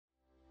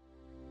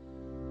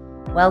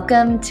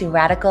Welcome to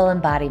Radical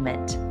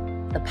Embodiment,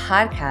 the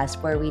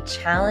podcast where we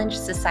challenge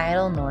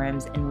societal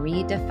norms and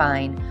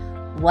redefine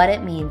what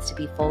it means to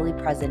be fully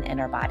present in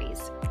our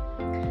bodies.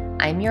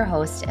 I'm your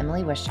host,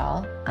 Emily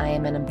Wishall. I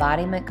am an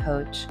embodiment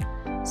coach,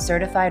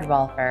 certified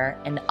rolfer,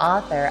 and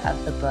author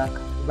of the book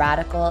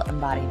Radical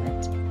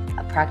Embodiment,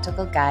 a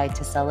practical guide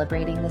to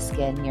celebrating the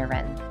skin you're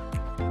in.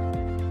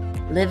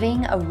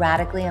 Living a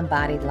radically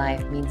embodied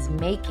life means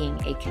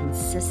making a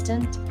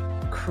consistent,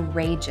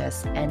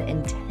 courageous, and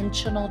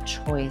intentional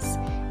choice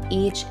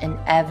each and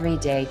every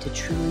day to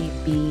truly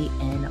be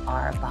in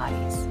our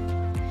bodies.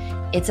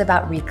 It's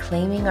about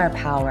reclaiming our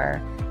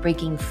power,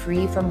 breaking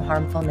free from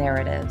harmful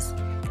narratives,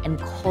 and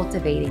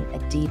cultivating a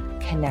deep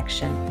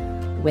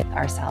connection with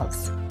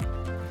ourselves.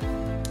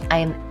 I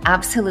am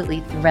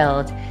absolutely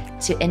thrilled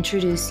to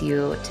introduce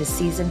you to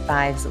Season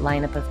 5's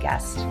lineup of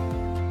guests.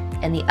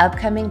 In the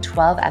upcoming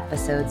 12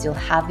 episodes, you'll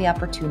have the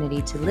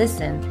opportunity to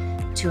listen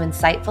to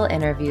insightful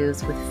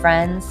interviews with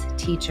friends,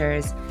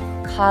 teachers,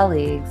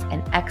 colleagues,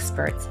 and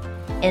experts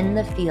in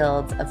the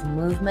fields of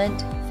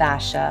movement,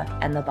 fascia,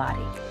 and the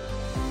body.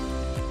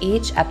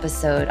 Each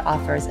episode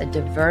offers a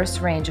diverse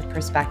range of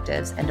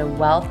perspectives and a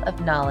wealth of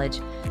knowledge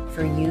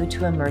for you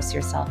to immerse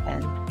yourself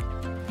in.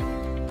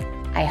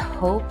 I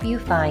hope you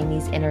find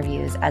these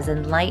interviews as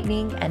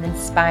enlightening and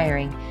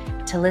inspiring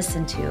to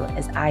listen to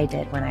as I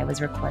did when I was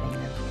recording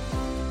them.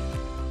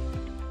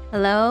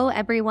 Hello,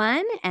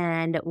 everyone,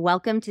 and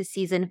welcome to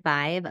Season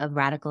 5 of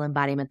Radical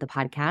Embodiment, the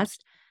podcast.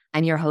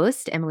 I'm your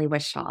host, Emily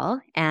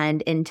Wishall,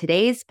 and in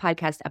today's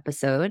podcast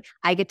episode,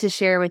 I get to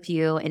share with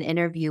you an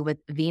interview with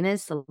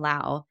Venus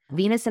Lau.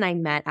 Venus and I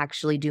met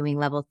actually doing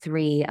level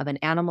 3 of an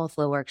animal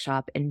flow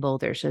workshop in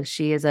Boulder. So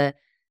she is a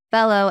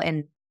fellow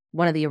and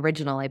one of the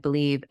original, I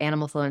believe,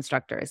 animal flow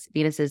instructors.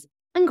 Venus is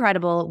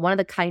incredible, one of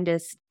the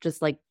kindest,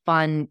 just like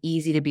fun,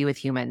 easy to be with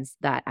humans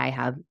that I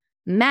have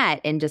met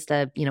in just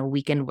a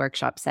weekend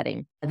workshop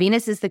setting.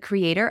 Venus is the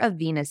creator of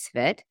Venus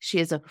Fit. She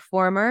is a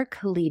former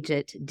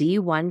collegiate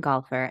D1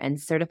 golfer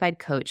and certified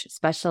coach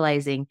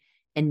specializing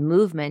in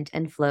movement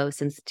and flow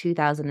since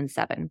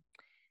 2007.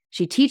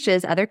 She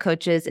teaches other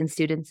coaches and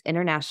students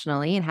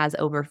internationally and has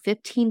over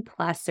 15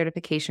 plus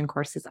certification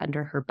courses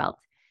under her belt.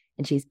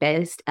 And she's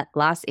based at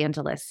Los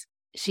Angeles.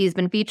 She's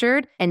been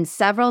featured in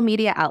several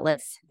media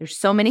outlets. There's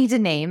so many to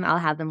name. I'll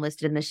have them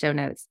listed in the show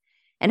notes.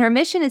 And her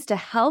mission is to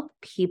help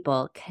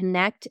people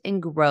connect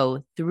and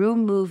grow through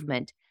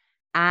movement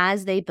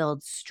as they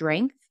build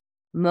strength,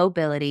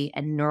 mobility,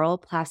 and neural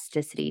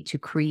plasticity to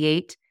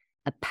create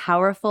a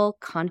powerful,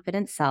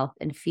 confident self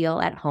and feel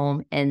at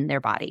home in their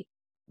body.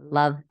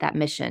 Love that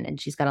mission. And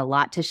she's got a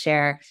lot to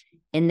share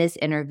in this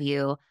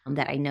interview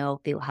that I know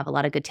they will have a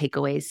lot of good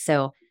takeaways.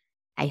 So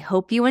I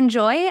hope you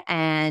enjoy.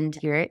 And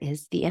here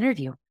is the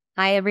interview.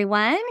 Hi,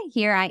 everyone.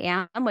 Here I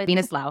am with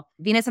Venus Lau.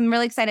 Venus, I'm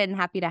really excited and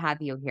happy to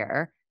have you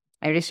here.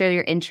 I already showed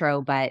your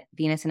intro, but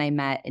Venus and I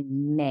met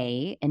in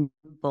May in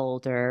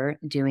Boulder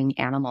doing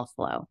animal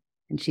flow.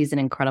 And she's an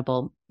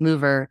incredible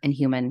mover and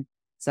human.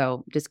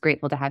 So just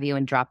grateful to have you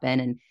and drop in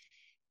and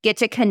get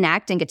to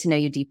connect and get to know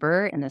you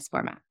deeper in this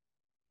format.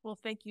 Well,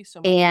 thank you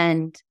so much.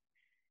 And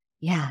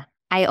yeah,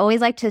 I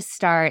always like to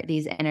start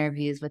these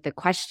interviews with the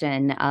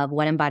question of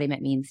what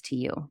embodiment means to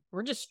you.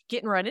 We're just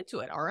getting right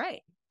into it. All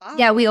right.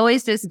 Yeah, we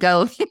always just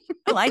go.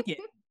 I like it.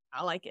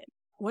 I like it.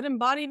 What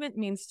embodiment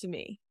means to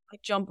me. I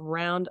jump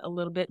around a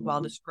little bit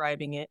while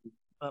describing it,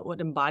 but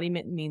what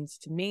embodiment means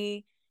to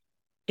me,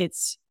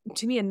 it's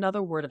to me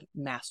another word of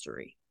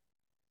mastery.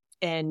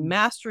 And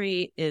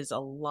mastery is a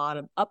lot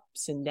of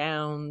ups and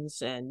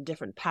downs and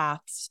different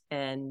paths.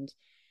 And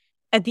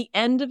at the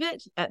end of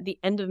it, at the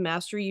end of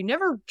mastery, you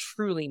never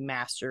truly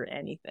master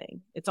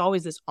anything. It's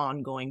always this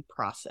ongoing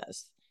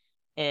process.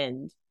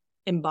 And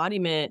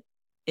embodiment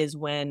is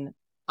when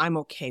I'm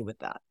okay with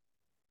that.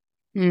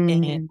 And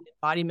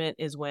embodiment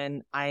is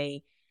when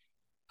I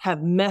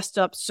have messed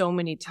up so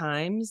many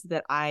times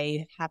that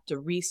I have to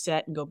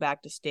reset and go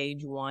back to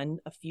stage 1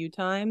 a few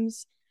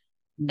times.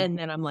 And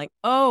then I'm like,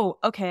 oh,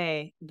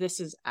 okay, this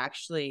is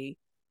actually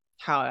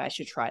how I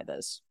should try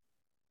this.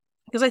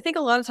 Because I think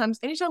a lot of times,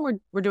 anytime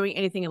we're doing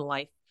anything in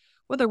life,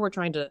 whether we're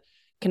trying to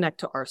connect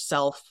to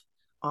ourself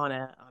on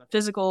a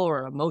physical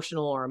or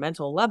emotional or a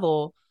mental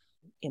level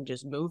and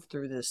just move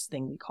through this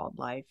thing we call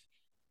life,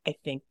 I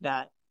think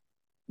that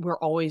we're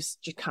always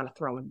just kind of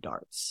throwing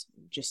darts,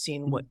 just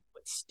seeing what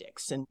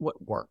sticks and what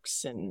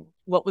works and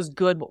what was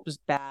good, what was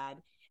bad.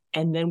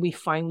 And then we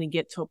finally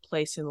get to a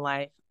place in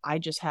life. I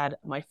just had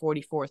my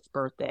 44th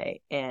birthday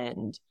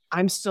and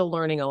I'm still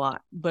learning a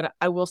lot, but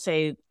I will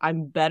say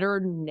I'm better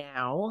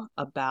now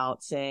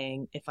about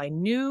saying if I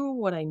knew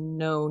what I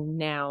know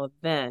now,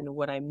 then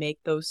would I make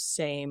those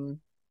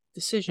same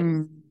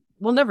decisions?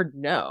 We'll never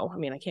know. I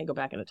mean, I can't go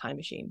back in a time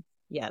machine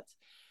yet,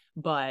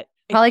 but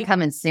probably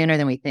coming sooner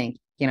than we think.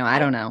 I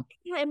don't know.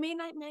 Yeah, it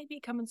might be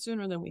coming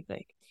sooner than we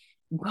think.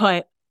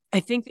 But I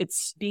think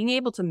it's being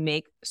able to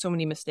make so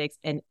many mistakes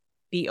and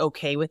be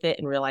okay with it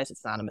and realize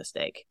it's not a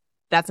mistake.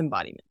 That's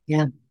embodiment.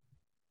 Yeah.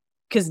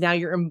 because now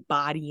you're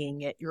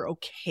embodying it, you're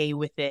okay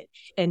with it,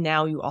 and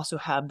now you also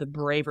have the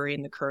bravery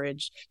and the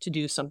courage to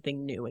do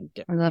something new and I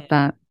different. love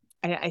that.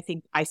 I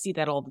think I see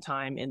that all the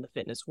time in the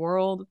fitness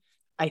world.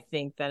 I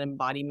think that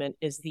embodiment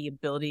is the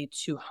ability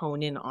to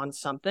hone in on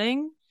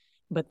something,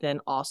 but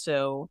then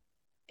also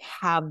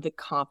have the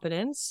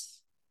confidence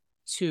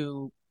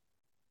to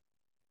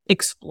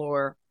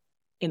explore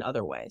in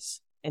other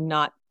ways and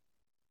not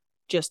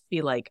just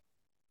be like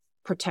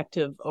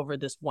protective over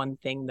this one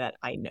thing that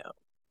I know.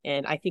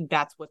 And I think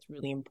that's what's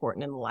really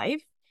important in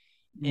life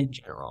in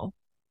general.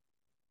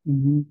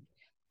 Mm-hmm.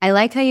 I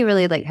like how you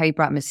really like how you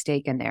brought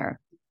mistake in there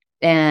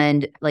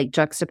and like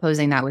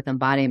juxtaposing that with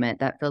embodiment.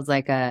 That feels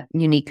like a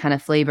unique kind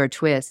of flavor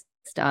twist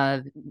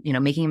of,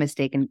 making a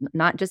mistake and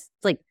not just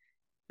like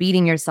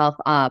beating yourself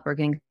up or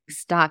getting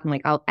stuck and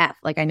like, oh, F,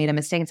 like I made a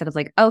mistake instead of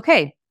like,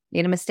 okay,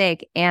 made a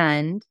mistake.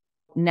 And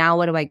now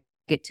what do I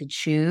get to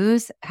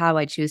choose? How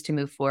I choose to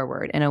move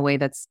forward in a way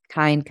that's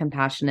kind,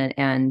 compassionate,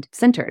 and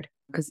centered.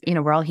 Because,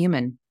 we're all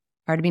human.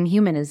 Part of being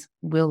human is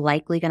we're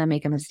likely going to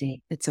make a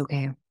mistake. It's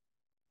okay.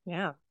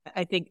 Yeah.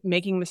 I think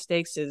making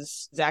mistakes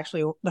is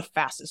actually the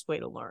fastest way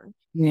to learn.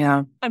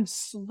 Yeah. I'm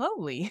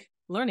slowly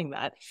learning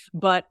that.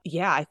 But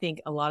yeah, I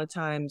think a lot of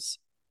times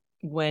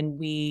when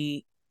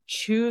we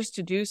choose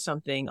to do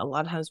something, a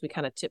lot of times we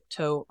kind of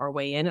tiptoe our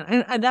way in.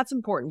 And that's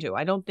important too.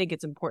 I don't think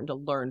it's important to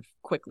learn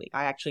quickly.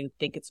 I actually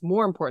think it's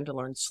more important to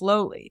learn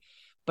slowly.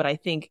 But I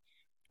think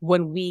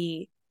when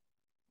we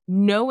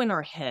know in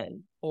our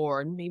head,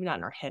 or maybe not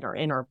in our head or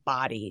in our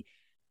body,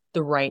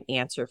 the right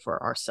answer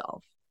for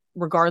ourselves,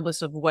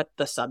 regardless of what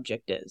the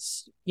subject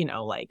is,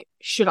 like,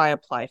 should I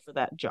apply for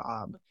that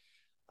job?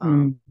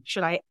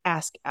 Should I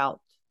ask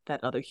out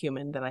that other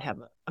human that I have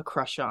a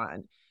crush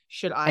on?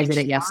 Should I did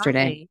it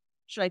yesterday.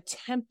 Should I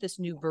tempt this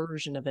new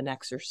version of an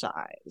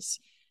exercise?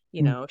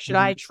 Should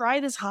I try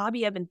this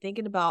hobby I've been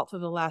thinking about for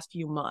the last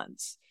few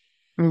months?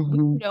 We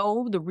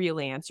know the real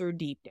answer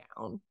deep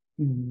down.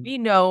 We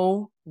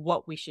know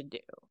what we should do.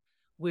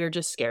 We're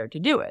just scared to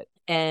do it.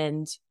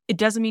 And it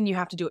doesn't mean you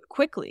have to do it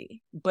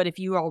quickly, but if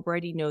you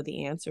already know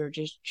the answer,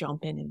 just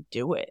jump in and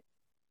do it.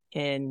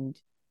 And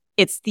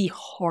it's the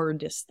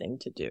hardest thing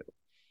to do.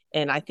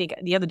 And I think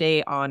the other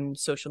day on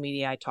social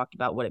media, I talked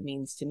about what it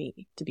means to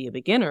me to be a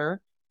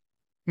beginner.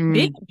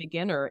 Being a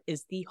beginner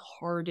is the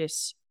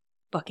hardest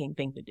fucking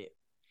thing to do.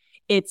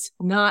 It's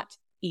not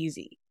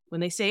easy.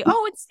 When they say,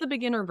 oh, it's the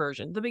beginner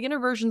version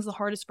is the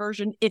hardest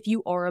version if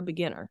you are a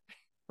beginner,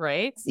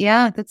 right?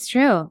 Yeah, that's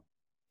true.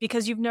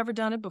 Because you've never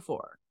done it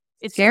before.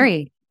 It's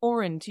scary.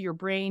 Foreign to your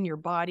brain, your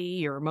body,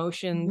 your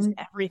emotions,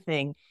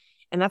 everything.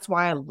 And that's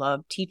why I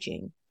love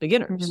teaching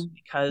beginners,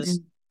 because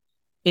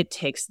it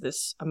takes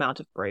this amount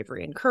of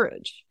bravery and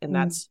courage. And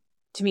that's,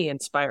 to me,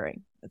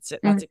 inspiring. That's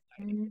it. That's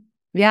exciting.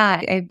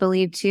 Yeah, I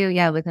believe too.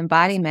 Yeah, with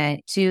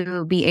embodiment,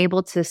 to be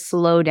able to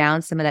slow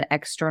down some of that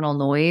external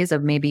noise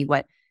of maybe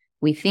what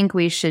we think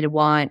we should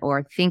want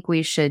or think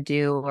we should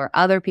do, or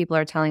other people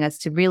are telling us,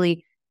 to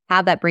really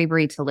have that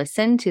bravery to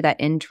listen to that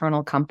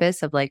internal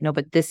compass of like, no,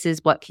 but this is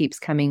what keeps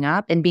coming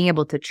up, and being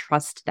able to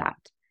trust that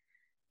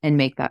and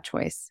make that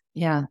choice.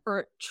 Yeah.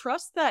 Or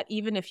trust that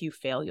even if you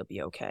fail, you'll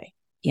be okay.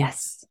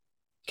 Yes.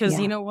 Because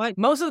you know what?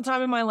 Most of the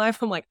time in my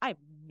life, I'm like, I have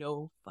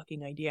no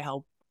fucking idea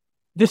how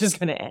this is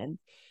going to end,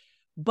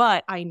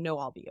 but I know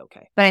I'll be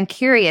okay. But I'm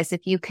curious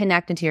if you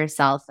connect into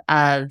yourself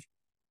of,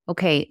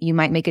 okay, you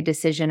might make a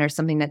decision or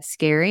something that's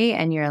scary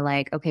and you're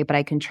like, okay, but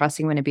I can trust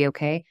you're going to be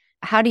okay.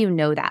 How do you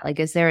know that? Like,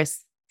 is there a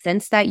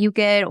sense that you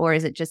get, or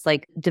is it just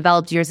like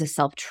developed years of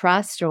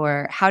self-trust,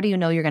 or how do you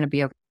know you're going to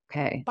be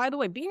okay? By the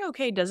way, being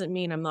okay doesn't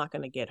mean I'm not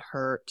going to get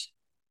hurt.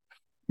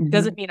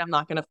 Doesn't mean I'm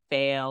not going to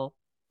fail.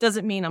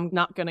 Doesn't mean I'm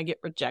not going to get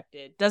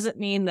rejected. Doesn't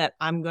mean that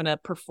I'm going to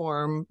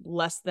perform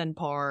less than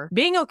par.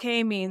 Being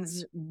okay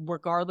means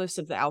regardless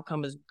if the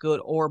outcome is good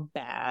or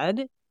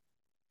bad,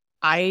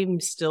 I'm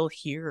still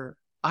here.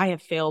 I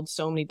have failed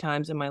so many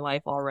times in my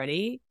life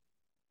already.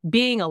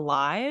 Being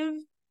alive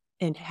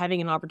and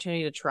having an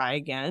opportunity to try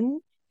again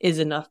is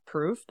enough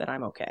proof that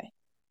I'm okay.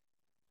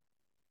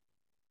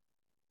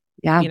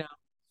 Yeah.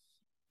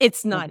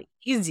 It's not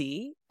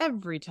easy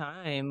every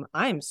time.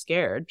 I'm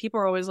scared. People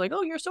are always like,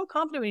 oh, you're so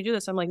confident when you do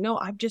this. I'm like, no,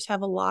 I just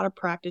have a lot of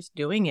practice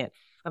doing it.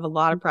 I have a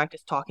lot of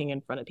practice talking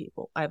in front of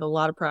people. I have a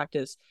lot of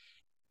practice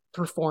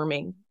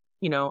performing.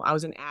 I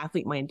was an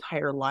athlete my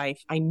entire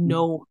life. I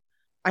know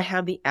I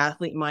have the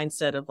athlete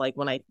mindset of like,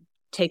 when I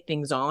take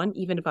things on,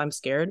 even if I'm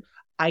scared,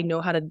 I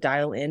know how to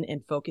dial in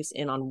and focus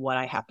in on what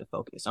I have to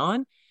focus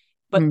on.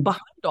 But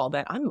behind all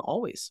that, I'm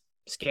always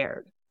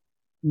scared.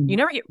 You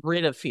never get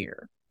rid of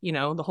fear.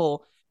 The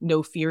whole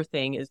no fear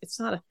thing it's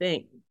not a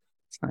thing.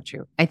 It's not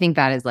true. I think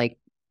that is like,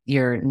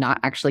 you're not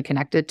actually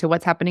connected to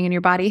what's happening in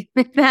your body.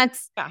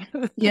 That's, like,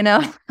 you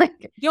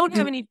don't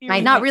have any fear.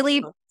 Might not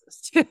really.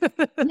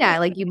 Yeah.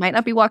 Like, you might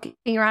not be walking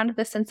around with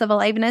a sense of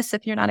aliveness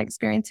if you're not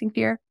experiencing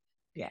fear.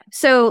 Yeah.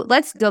 So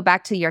let's go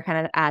back to your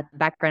kind of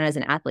background as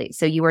an athlete.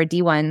 So you were a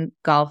D1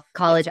 golf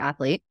college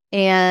athlete,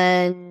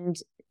 and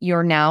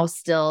you're now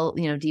still,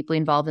 deeply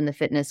involved in the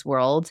fitness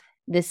world.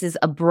 this is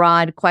a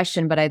broad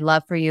question, but I'd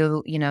love for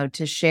you,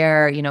 to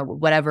share,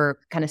 whatever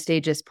kind of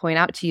stages point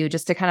out to you,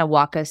 just to kind of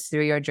walk us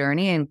through your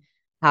journey and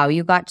how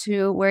you got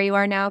to where you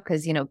are now.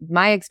 Because,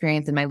 my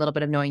experience and my little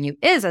bit of knowing you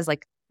is as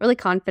like really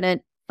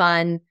confident,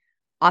 fun,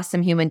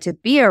 awesome human to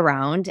be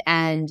around.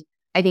 And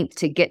I think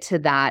to get to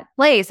that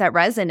place, that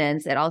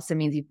resonance, it also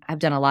means you have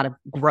done a lot of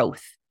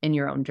growth in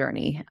your own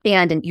journey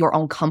and in your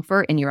own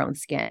comfort in your own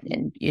skin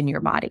and in your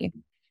body.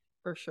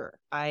 For sure.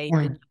 I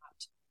did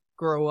not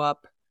grow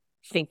up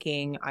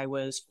thinking I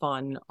was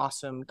fun,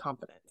 awesome,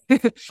 confident.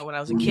 When I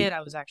was a kid,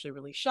 I was actually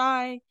really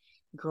shy.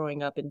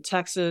 Growing up in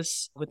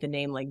Texas with a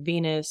name like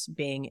Venus,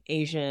 being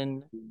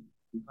Asian,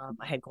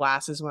 I had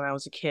glasses when I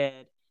was a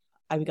kid.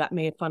 I got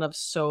made fun of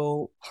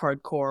so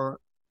hardcore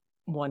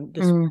one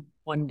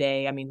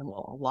day. I mean,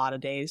 well, a lot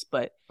of days,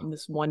 but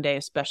this one day,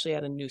 especially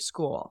at a new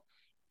school,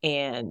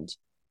 and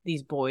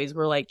these boys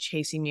were like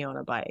chasing me on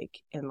a bike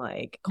and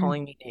like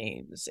calling me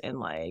names and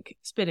like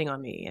spitting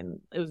on me, and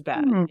it was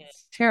bad.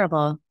 It's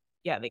terrible.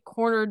 Yeah, they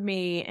cornered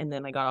me, and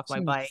then I got off my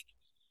bike,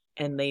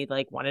 and they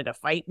like wanted to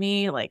fight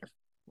me. Like,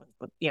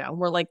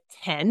 we're like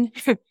 10.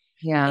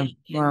 Yeah.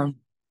 Wow.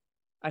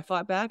 I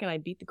fought back and I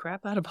beat the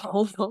crap out of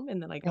all of them,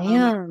 and then I got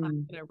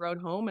and I rode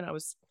home, and I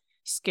was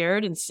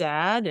scared and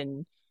sad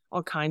and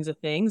all kinds of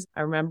things.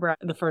 I remember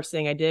the first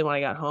thing I did when I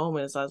got home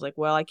is I was like,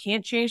 well, I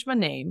can't change my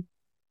name.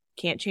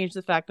 Can't change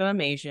the fact that I'm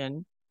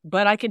Asian,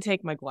 but I can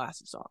take my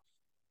glasses off.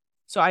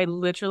 So I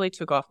literally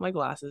took off my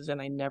glasses,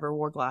 and I never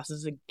wore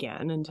glasses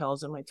again until I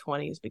was in my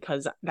 20s,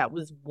 because that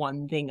was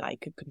one thing I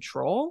could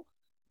control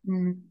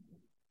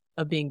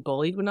of being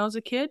bullied when I was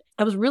a kid.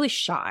 I was really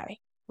shy,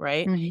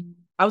 right?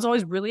 I was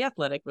always really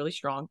athletic, really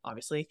strong,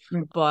 obviously,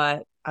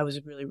 but I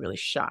was really, really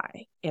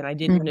shy, and I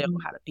didn't know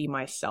how to be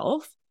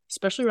myself,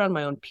 especially around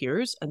my own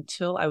peers,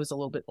 until I was a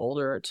little bit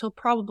older, until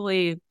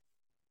probably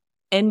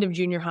end of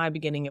junior high,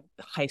 beginning of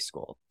high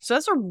school. So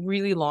that's a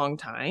really long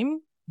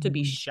time to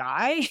be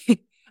shy.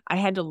 I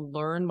had to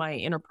learn my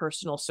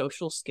interpersonal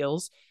social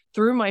skills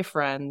through my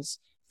friends,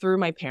 through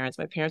my parents.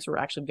 My parents were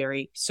actually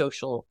very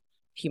social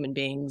human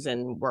beings,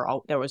 and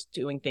there was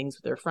doing things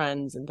with their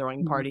friends and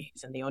throwing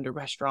parties, and they owned a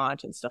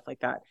restaurant and stuff like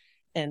that.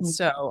 And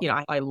so,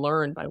 I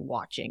learned by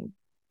watching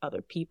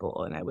other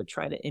people, and I would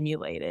try to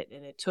emulate it.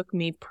 And it took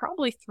me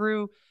probably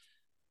through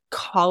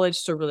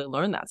college to really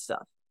learn that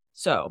stuff.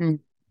 So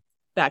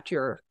back to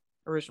your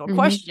original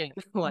question,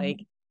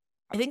 like,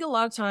 I think a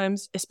lot of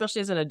times,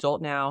 especially as an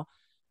adult now,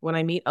 when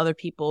I meet other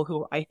people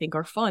who I think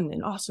are fun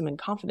and awesome and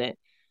confident,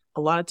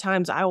 a lot of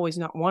times I always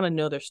not want to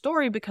know their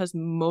story, because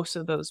most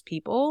of those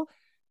people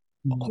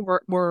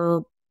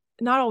were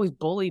not always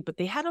bullied, but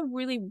they had a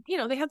really,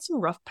 they had some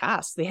rough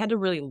past. They had to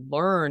really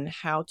learn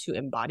how to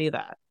embody.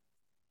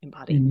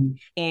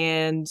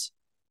 And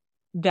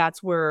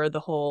that's where the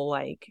whole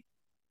like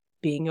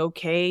being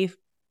okay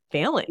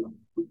failing,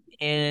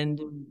 and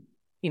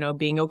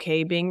being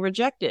okay being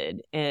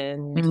rejected,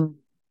 and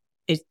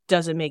it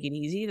doesn't make it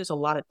easy. There's a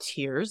lot of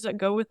tears that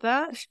go with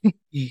that.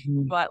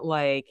 But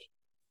like,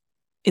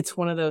 it's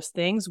one of those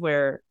things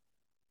where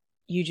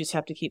you just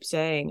have to keep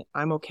saying,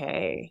 I'm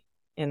okay,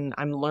 and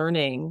I'm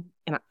learning,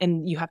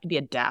 and you have to be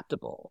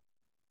adaptable.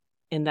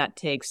 And that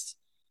takes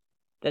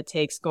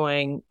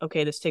going,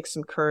 okay, this takes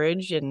some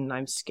courage, and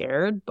I'm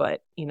scared,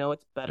 but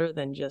it's better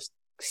than just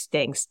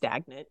staying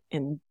stagnant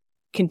and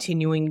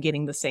continuing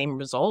getting the same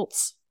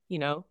results.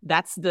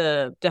 That's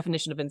the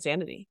definition of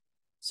insanity.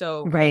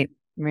 So right.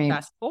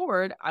 Fast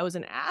forward, I was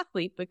an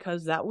athlete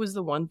because that was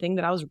the one thing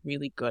that I was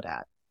really good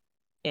at.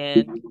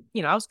 And,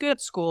 I was good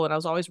at school, and I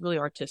was always really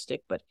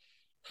artistic, but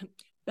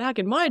back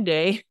in my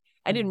day,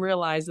 I didn't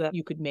realize that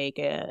you could make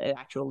an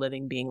actual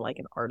living being like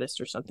an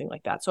artist or something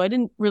like that. So I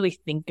didn't really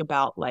think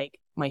about like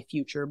my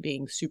future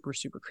being super,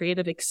 super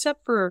creative,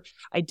 except for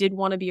I did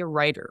want to be a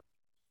writer,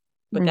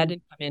 but that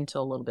didn't come in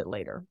until a little bit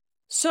later.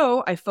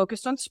 So I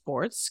focused on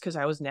sports because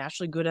I was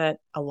naturally good at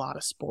a lot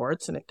of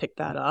sports, and I picked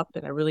that up,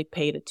 and I really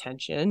paid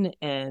attention.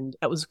 And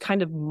that was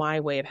kind of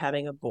my way of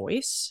having a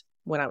voice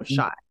when I was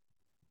shy,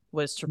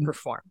 was to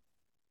perform,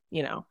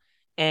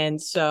 And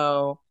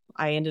so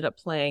I ended up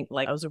playing,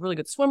 like, I was a really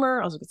good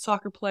swimmer. I was a good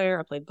soccer player.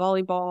 I played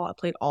volleyball. I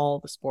played all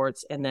the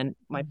sports. And then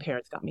my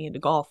parents got me into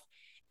golf,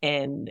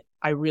 and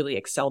I really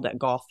excelled at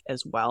golf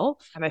as well.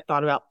 And I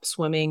thought about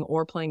swimming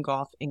or playing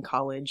golf in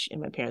college. And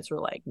my parents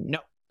were like, no,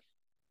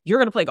 you're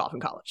going to play golf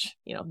in college,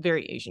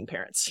 very Asian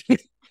parents.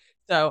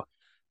 So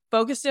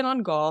focused in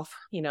on golf,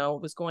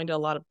 was going to a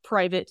lot of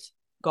private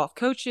golf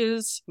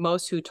coaches,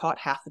 most who taught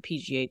half the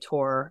PGA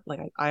Tour.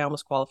 Like I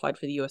almost qualified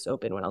for the US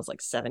Open when I was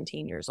like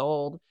 17 years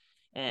old,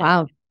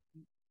 and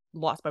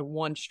lost by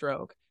one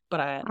stroke. But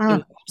it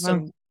was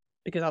awesome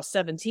because I was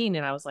 17,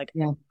 and I was like,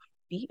 I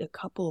beat a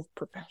couple of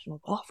professional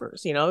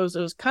golfers. It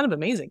was kind of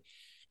amazing.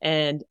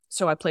 And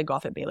so I played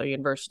golf at Baylor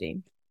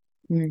University,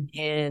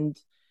 and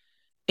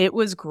it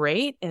was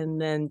great.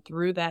 And then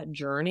through that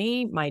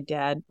journey, my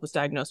dad was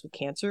diagnosed with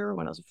cancer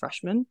when I was a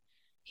freshman.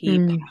 He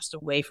passed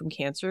away from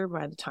cancer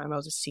by the time I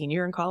was a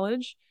senior in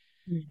college.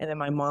 And then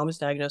my mom was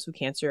diagnosed with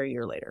cancer a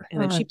year later.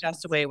 And then she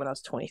passed away when I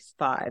was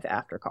 25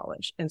 after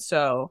college. And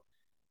so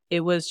it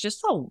was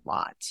just a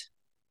lot.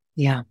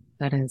 Yeah,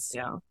 that is.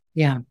 Yeah.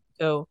 Yeah.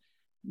 So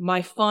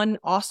my fun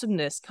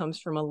awesomeness comes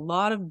from a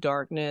lot of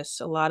darkness,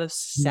 a lot of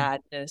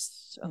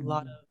sadness, a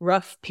lot of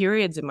rough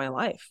periods in my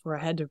life where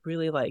I had to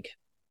really like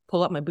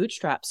pull up my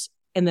bootstraps.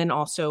 And then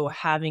also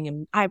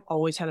I've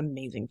always had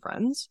amazing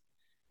friends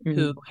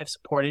who have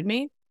supported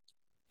me.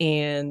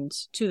 And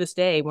to this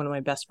day, one of my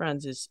best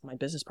friends is my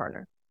business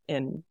partner.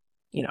 And,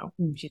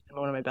 she's been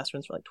one of my best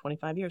friends for like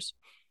 25 years.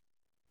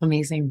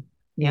 Amazing.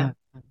 Yeah.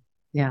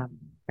 Yeah.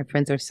 Our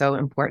friends are so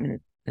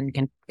important and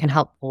can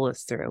help pull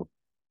us through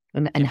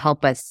and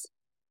help us,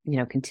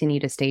 continue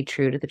to stay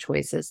true to the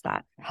choices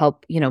that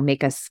help,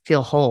 make us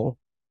feel whole.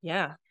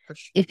 Yeah, for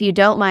sure. If you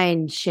don't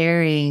mind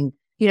sharing,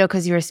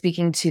 because you were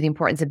speaking to the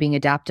importance of being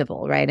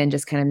adaptable, right? And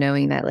just kind of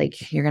knowing that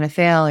like you're going to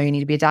fail or you need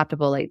to be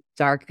adaptable, like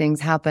dark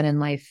things happen in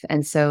life.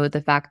 And so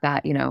the fact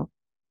that,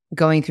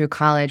 going through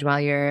college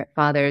while your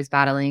father is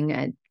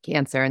battling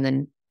cancer and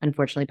then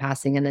unfortunately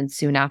passing, and then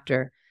soon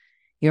after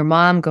your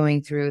mom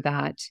going through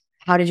that,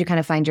 how did you kind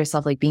of find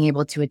yourself like being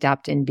able to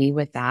adapt and be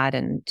with that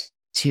and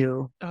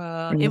to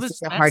it this was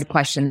is a hard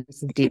question.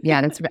 This is deep.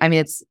 Yeah, it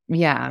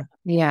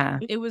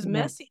was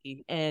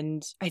messy.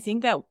 And I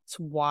think that's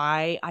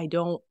why I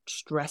don't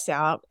stress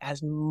out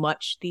as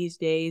much these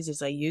days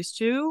as I used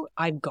to.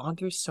 I've gone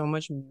through so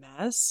much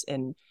mess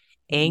and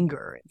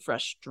anger and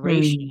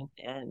frustration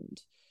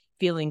and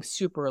feeling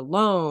super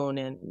alone.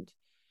 And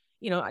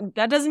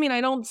that doesn't mean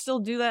I don't still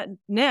do that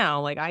now.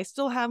 Like I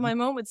still have my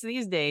moments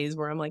these days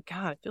where I'm like,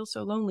 God, I feel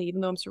so lonely,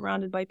 even though I'm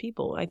surrounded by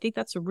people. I think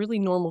that's a really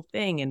normal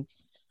thing. And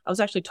I was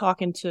actually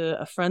talking to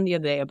a friend the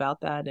other day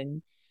about that.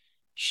 And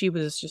she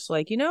was just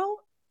like,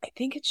 I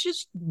think it's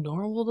just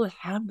normal to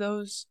have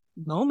those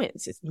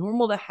moments. It's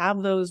normal to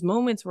have those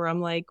moments where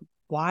I'm like,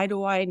 why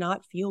do I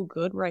not feel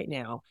good right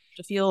now?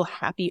 To feel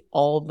happy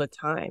all the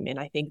time. And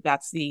I think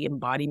that's the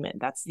embodiment.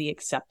 That's the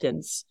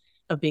acceptance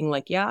of being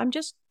like, yeah, I'm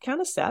just kind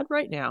of sad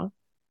right now,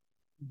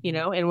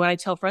 and when I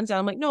tell friends that,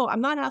 I'm like, no, I'm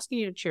not asking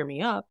you to cheer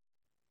me up.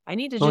 I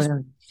need to just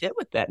sit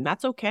with that. And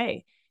that's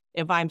okay.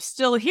 If I'm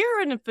still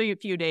here in a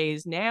few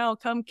days, now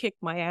come kick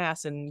my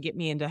ass and get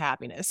me into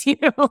happiness,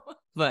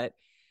 But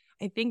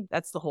I think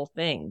that's the whole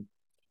thing.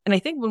 And I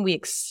think when we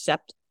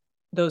accept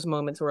those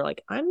moments where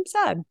like, I'm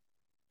sad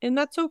and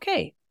that's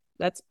okay.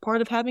 That's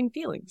part of having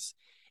feelings.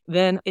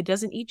 Then it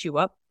doesn't eat you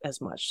up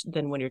as much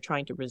than when you're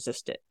trying to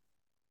resist it.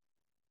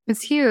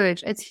 It's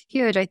huge. It's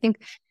huge. I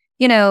think,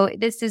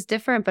 this is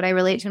different, but I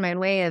relate to my own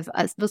way of,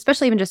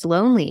 especially even just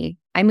lonely.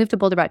 I moved to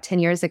Boulder about 10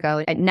 years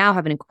ago. I now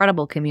have an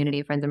incredible community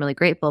of friends. I'm really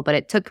grateful, but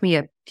it took me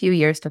a few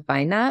years to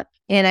find that.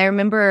 And I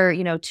remember,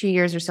 2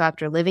 years or so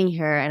after living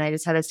here, and I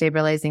just had to stay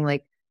realizing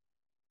like,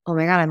 oh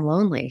my God, I'm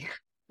lonely.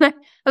 I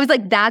was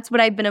like, that's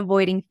what I've been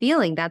avoiding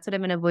feeling. That's what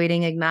I've been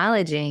avoiding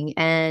acknowledging.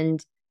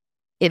 And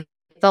it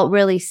felt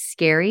really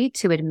scary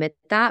to admit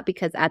that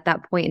because at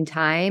that point in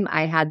time,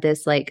 I had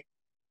this like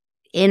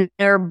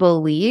inner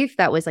belief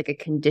that was like a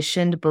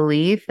conditioned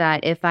belief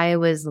that if I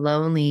was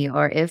lonely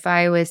or if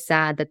I was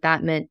sad,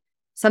 that meant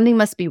something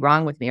must be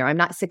wrong with me or I'm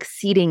not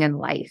succeeding in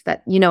life,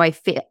 that, I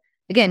fail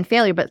again,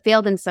 failure, but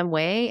failed in some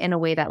way, in a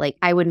way that like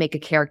I would make a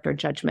character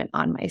judgment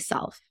on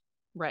myself.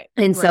 Right.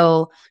 And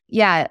so,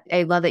 yeah,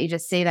 I love that you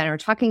just say that. And we're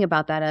talking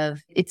about that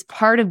of it's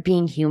part of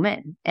being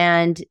human,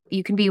 and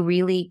you can be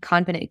really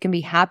confident. You can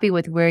be happy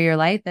with where your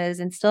life is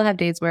and still have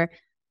days where,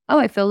 oh,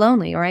 I feel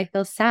lonely or I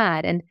feel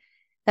sad. And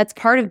that's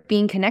part of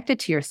being connected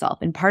to yourself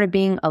and part of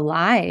being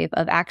alive,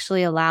 of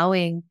actually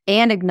allowing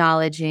and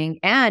acknowledging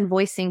and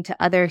voicing to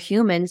other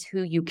humans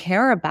who you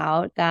care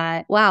about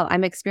that, wow,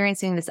 I'm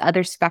experiencing this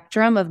other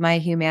spectrum of my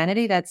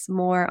humanity that's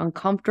more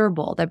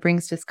uncomfortable, that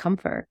brings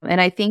discomfort. And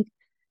I think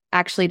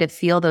actually to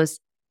feel those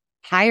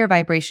higher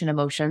vibration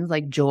emotions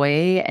like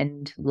joy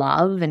and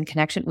love and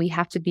connection, we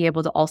have to be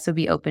able to also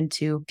be open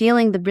to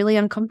feeling the really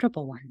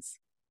uncomfortable ones.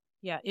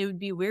 Yeah, it would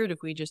be weird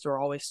if we just are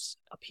always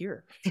up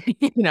here,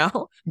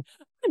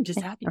 I'm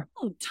just happy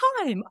all the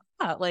time.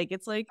 Like,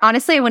 it's like,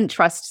 honestly, I wouldn't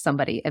trust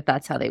somebody if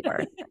that's how they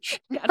were.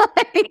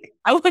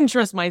 I wouldn't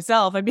trust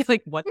myself. I'd be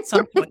like, what's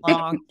something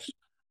wrong?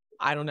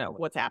 I don't know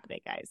what's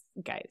happening, guys.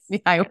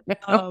 Yeah,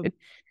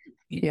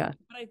 yeah.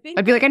 But I think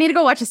I'd be like, I need to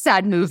go watch a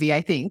sad movie,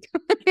 I think.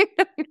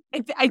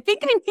 I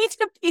think I need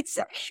to be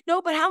sad.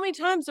 No, but how many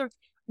times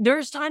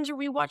there's times where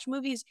we watch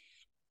movies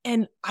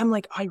and I'm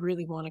like, I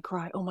really want to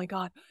cry. Oh my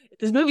God,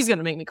 this movie's going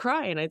to make me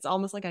cry. And it's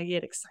almost like I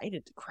get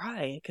excited to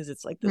cry because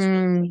it's like this.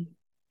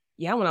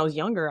 Yeah, when I was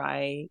younger,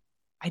 I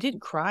didn't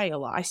cry a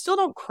lot. I still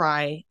don't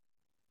cry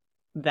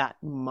that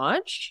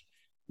much.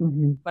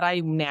 But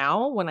I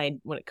now, when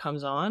it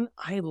comes on,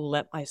 I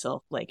let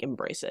myself like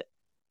embrace it.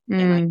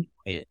 And I enjoy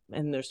it.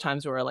 And there's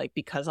times where like,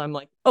 because I'm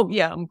like, oh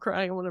yeah, I'm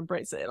crying, I want to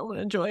embrace it, I want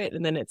to enjoy it.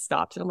 And then it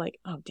stops and I'm like,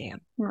 oh damn.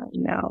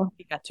 No.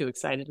 I got too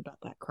excited about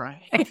that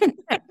cry. I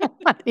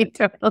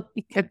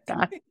totally get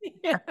that.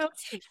 Yeah.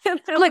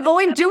 I'm like, oh,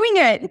 I'm doing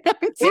it.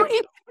 I'm doing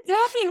it. What's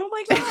happening? Oh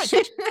my God.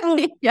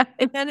 Yeah.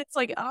 And then it's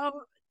like, try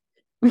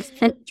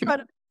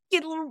to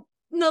get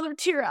another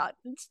tear out.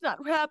 It's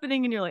not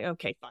happening. And you're like,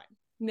 okay, fine.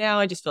 Now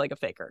I just feel like a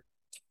faker.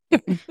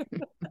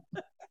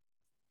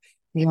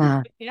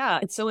 Yeah. Yeah.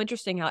 It's so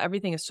interesting how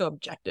everything is so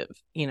objective,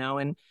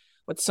 and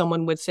what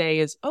someone would say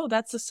is, oh,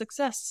 that's a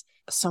success.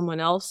 Someone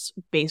else,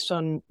 based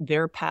on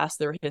their past,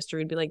 their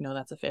history, would be like, no,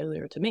 that's a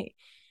failure to me.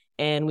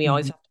 And we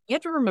always Mhm. you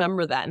have to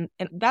remember that.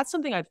 And that's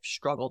something I've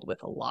struggled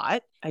with a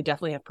lot. I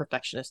definitely have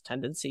perfectionist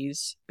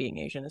tendencies, being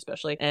Asian,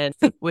 especially, and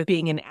with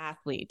being an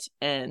athlete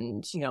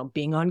and,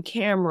 being on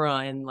camera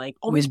and like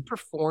always Mhm.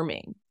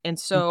 performing. And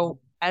so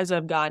as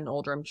I've gotten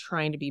older, I'm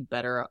trying to be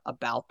better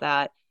about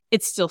that.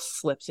 It still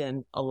slips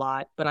in a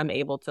lot, but I'm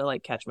able to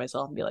like catch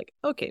myself and be like,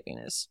 okay,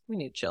 Venus, we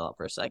need to chill out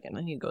for a second.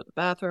 I need to go to the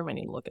bathroom. I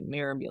need to look in the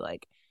mirror and be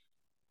like,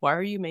 why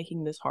are you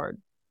making this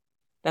hard?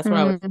 That's what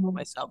I would tell Mhm.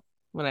 myself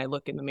when I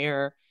look in the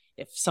mirror.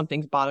 If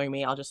something's bothering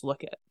me, I'll just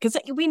look at it because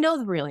we know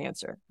the real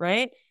answer,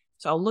 right?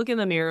 So I'll look in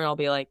the mirror and I'll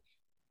be like,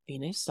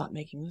 Venus, stop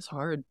making this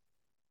hard.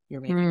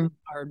 You're making Mhm. it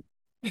hard,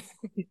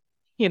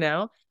 you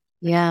know,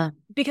 Yeah.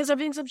 because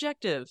everything's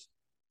objective.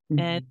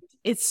 And Mhm.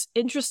 it's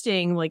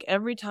interesting, like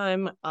every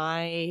time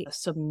I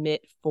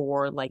submit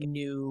for like a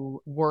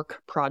new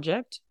work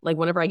project, like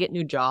whenever I get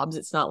new jobs,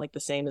 it's not like the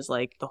same as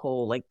like the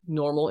whole like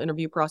normal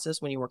interview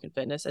process when you work in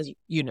fitness, as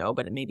you know,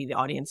 but maybe the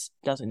audience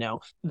doesn't know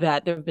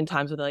that there have been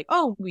times where they're like,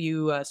 oh, will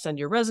you send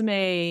your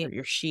resume or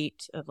your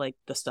sheet of like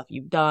the stuff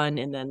you've done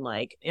and then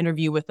like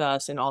interview with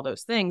us and all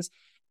those things.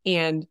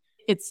 And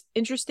it's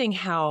interesting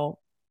how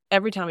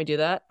every time I do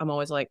that, I'm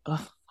always like,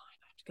 oh,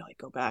 to like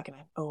go back and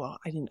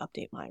I didn't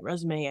update my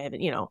resume. I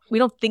haven't, we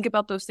don't think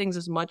about those things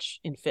as much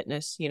in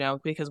fitness,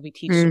 because we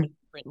teach so many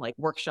different like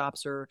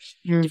workshops or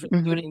different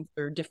Mhm. students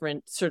or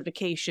different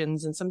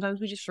certifications. And sometimes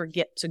we just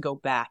forget to go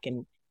back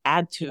and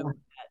add to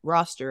that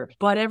roster.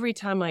 But every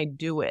time I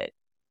do it,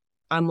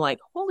 I'm like,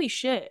 holy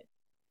shit,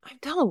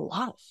 I've done a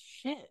lot of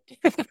shit.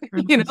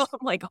 Mhm. I'm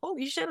like,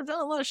 holy shit, I've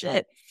done a lot of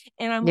shit.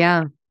 And I'm like,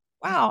 Yeah.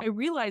 wow, I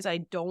realize I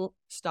don't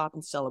stop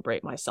and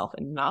celebrate myself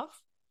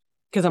enough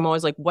because I'm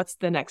always like, what's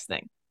the next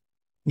thing?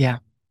 Yeah.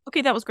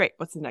 Okay, that was great.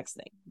 What's the next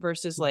thing?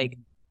 Versus like,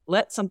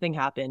 let something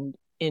happen,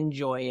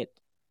 enjoy it,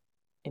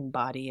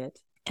 embody it,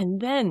 and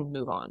then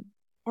move on.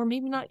 Or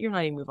maybe not, you're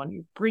not even move on,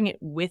 you bring it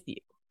with you.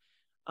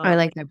 I Um,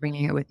 like that,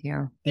 bringing it with you.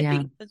 I Yeah.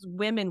 think as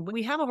women,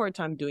 we have a hard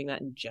time doing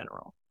that in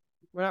general.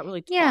 We're not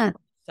really taught Yeah. to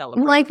Well,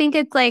 celebrate. I think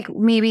it's like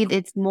maybe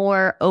it's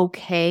more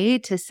okay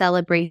to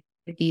celebrate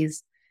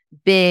these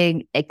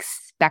big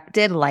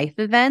expected life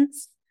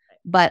events,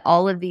 but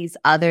all of these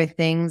other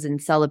things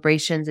and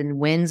celebrations and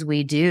wins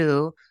we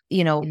do,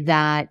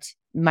 that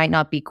might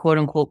not be quote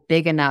unquote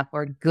big enough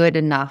or good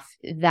enough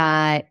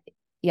that,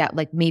 yeah,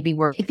 like maybe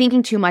we're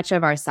thinking too much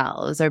of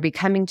ourselves or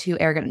becoming too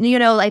arrogant.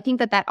 I think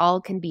that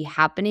all can be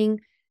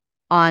happening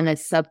on a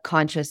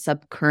subconscious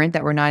subcurrent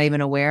that we're not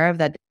even aware of,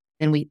 that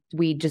then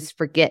we just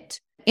forget.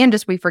 And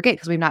just we forget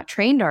because we've not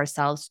trained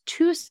ourselves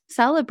to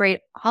celebrate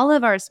all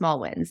of our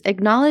small wins,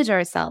 acknowledge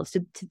ourselves,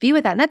 to be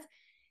with that. And that's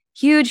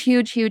huge,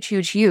 huge, huge,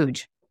 huge,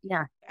 huge.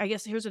 Yeah. I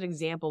guess here's an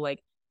example.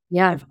 Like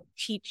Yeah. if I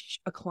teach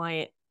a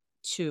client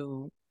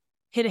to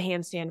hit a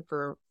handstand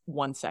for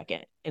 1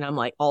 second and I'm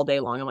like all day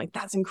long, I'm like,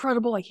 that's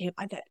incredible.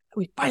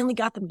 We finally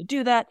got them to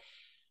do that.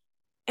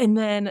 And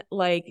then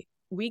like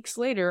weeks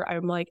later,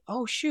 I'm like,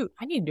 oh shoot,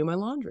 I need to do my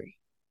laundry.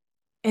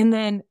 And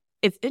then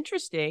it's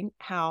interesting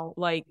how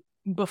like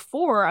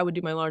before I would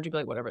do my laundry, be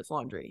like, whatever, it's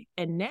laundry.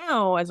 And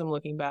now as I'm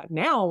looking back,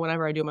 now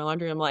whenever I do my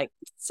laundry, I'm like,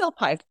 self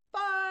high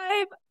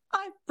five.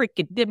 I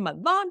freaking did my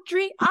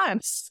laundry. I am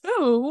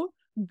so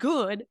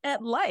good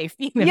at life,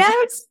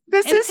 Yes.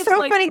 This And is it's so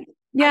like funny. I'm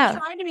Yeah.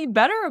 trying to be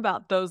better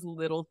about those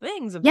little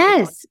things of like,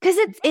 Yes, because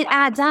it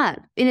adds up.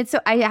 And it's so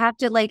I have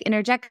to like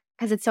interject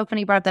because it's so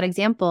funny you brought up that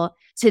example.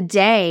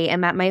 Today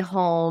I'm at my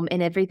home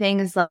and everything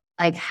is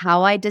like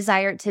how I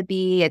desire it to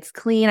be. It's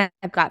clean.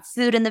 I've got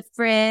food in the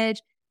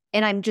fridge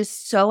and I'm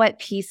just so at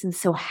peace and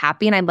so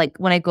happy. And I'm like,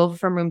 when I go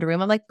from room to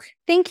room, I'm like,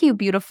 thank you,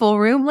 beautiful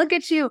room. Look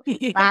at you.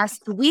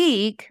 Last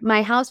week,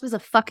 my house was a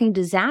fucking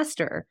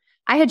disaster.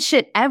 I had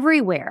shit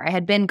everywhere. I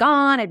had been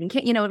gone. I'd been,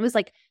 it was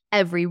like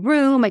every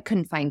room. I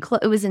couldn't find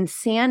clothes. It was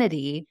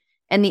insanity.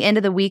 And the end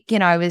of the week,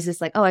 I was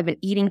just like, oh, I've been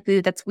eating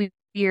food. That's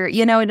weird,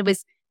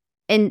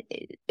 and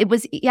it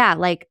was, yeah,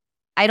 like,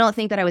 I don't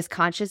think that I was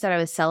conscious that I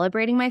was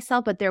celebrating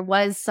myself, but there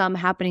was some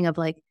happening of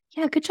like,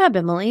 yeah, good job,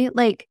 Emily.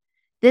 Like,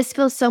 this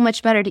feels so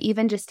much better to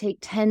even just take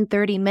 10,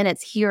 30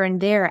 minutes here and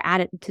there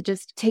at it to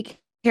just take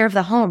care of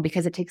the home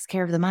because it takes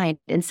care of the mind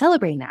and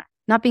celebrating that.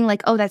 Not being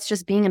like, oh, that's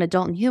just being an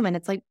adult and human.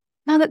 It's like,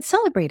 no, let's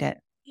celebrate it.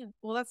 Yeah,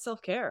 well, that's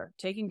self-care.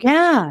 Taking care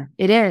Yeah,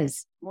 it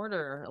is. of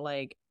order.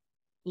 Like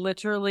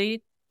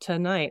literally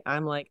tonight,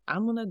 I'm like,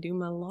 I'm gonna do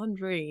my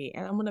laundry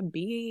and I'm gonna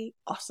be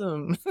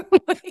awesome.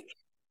 Like,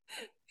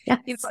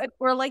 Yes.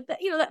 or like that,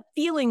 that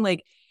feeling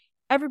like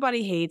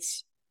everybody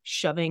hates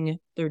shoving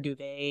their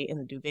duvet in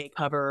the duvet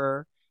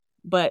cover.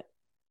 But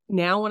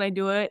now when I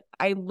do it,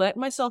 I let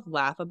myself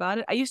laugh about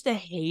it. I used to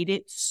hate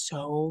it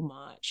so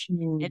much.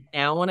 And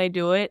now when I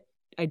do it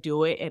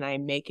and I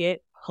make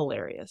it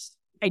hilarious.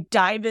 I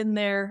dive in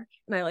there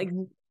and I like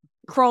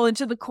crawl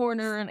into the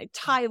corner and I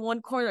tie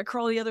one corner,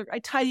 I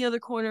tie the other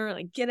corner and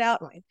I get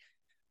out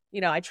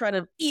and I try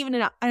to even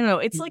it out. I don't know.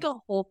 It's like a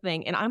whole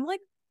thing. And I'm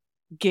like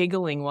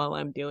giggling while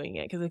I'm doing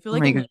it because I feel Oh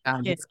like my it like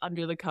God. gets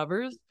under the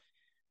covers.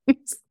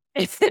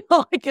 It's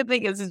all I can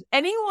think is if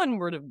anyone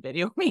were to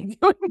video me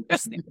doing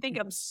this, they think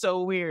I'm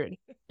so weird.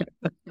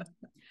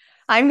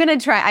 I'm going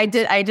to try.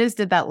 I just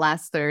did that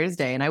last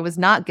Thursday and I was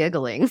not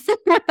giggling.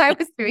 I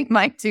was doing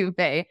my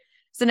toupee.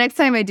 So next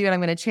time I do it,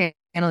 I'm going to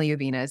channel you,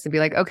 Venus, and be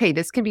like, okay,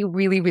 this can be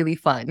really, really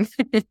fun.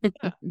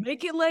 Yeah,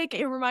 make it like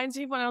it reminds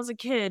me of when I was a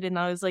kid and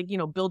I was like,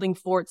 building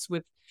forts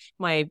with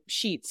my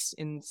sheets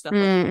and stuff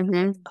like that,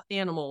 like stuffed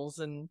animals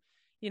and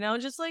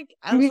just like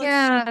I was like,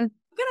 Yeah, I'm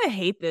gonna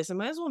hate this. I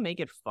might as well make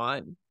it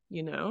fun.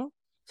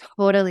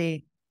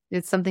 totally.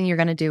 It's something you're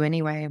going to do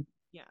anyway.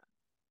 Yeah.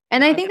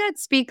 And No, I I think got that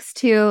speaks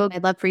to,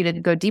 I'd love for you to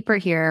go deeper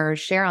here or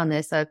share on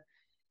this of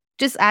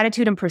just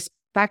attitude and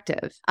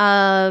perspective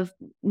of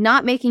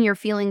not making your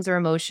feelings or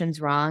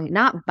emotions wrong,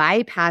 not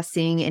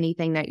bypassing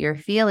anything that you're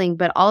feeling,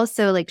 but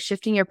also like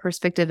shifting your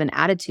perspective and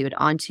attitude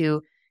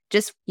onto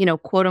just,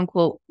 quote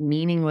unquote,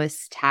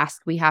 meaningless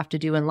tasks we have to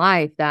do in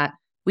life that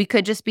we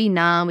could just be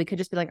numb. We could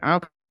just be like, oh,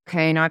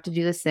 okay, now I have to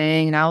do this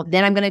thing. Now,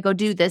 then I'm going to go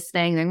do this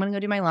thing. Then I'm going to go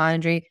do my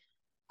laundry.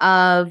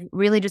 Of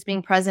really just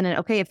being present and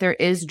okay, if there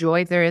is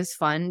joy, if there is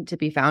fun to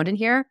be found in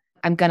here,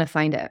 I'm going to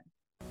find it.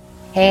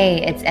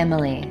 Hey, it's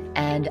Emily,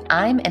 and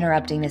I'm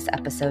interrupting this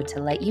episode to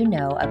let you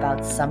know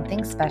about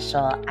something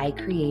special I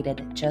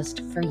created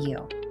just for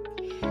you.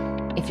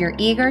 If you're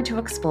eager to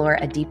explore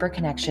a deeper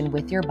connection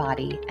with your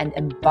body and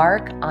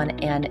embark on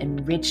an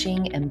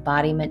enriching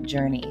embodiment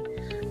journey,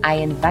 I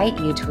invite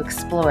you to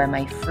explore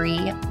my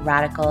free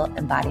Radical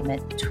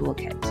Embodiment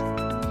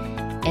Toolkit.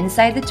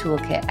 Inside the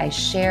toolkit, I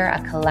share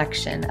a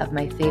collection of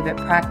my favorite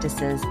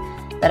practices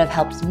that have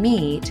helped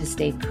me to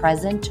stay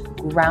present,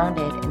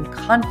 grounded, and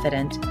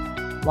confident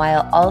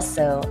while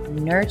also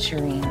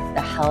nurturing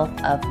the health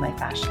of my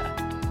fascia.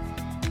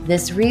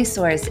 This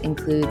resource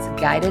includes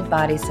guided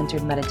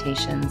body-centered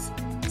meditations,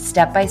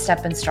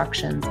 step-by-step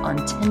instructions on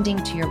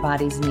tending to your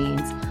body's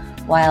needs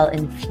while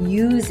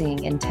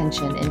infusing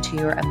intention into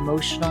your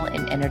emotional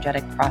and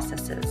energetic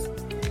processes,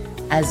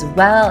 as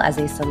well as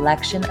a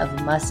selection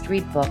of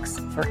must-read books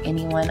for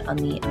anyone on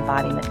the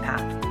embodiment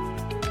path.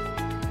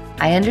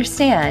 I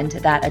understand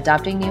that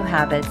adopting new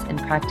habits and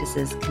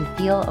practices can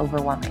feel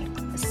overwhelming,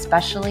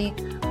 especially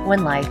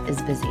when life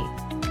is busy.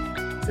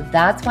 So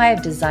that's why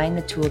I've designed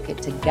the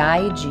toolkit to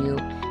guide you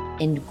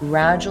in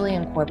gradually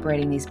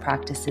incorporating these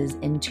practices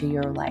into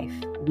your life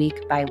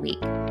week by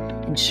week,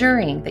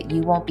 ensuring that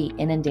you won't be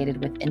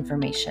inundated with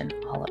information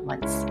all at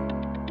once.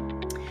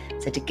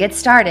 So to get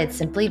started,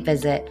 simply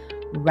visit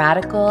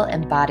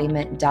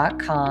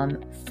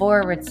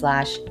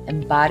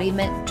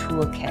radicalembodiment.com/embodiment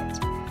toolkit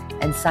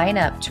and sign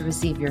up to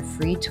receive your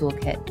free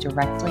toolkit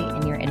directly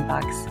in your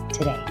inbox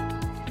today.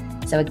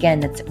 So again,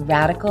 that's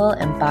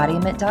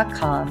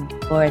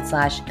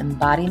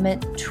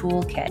radicalembodiment.com/embodiment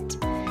toolkit.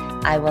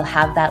 I will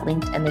have that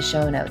linked in the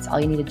show notes. All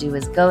you need to do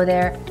is go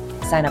there,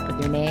 sign up with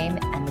your name,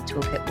 and the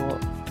toolkit will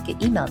get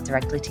emailed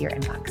directly to your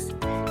inbox.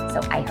 So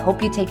I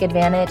hope you take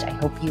advantage. I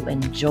hope you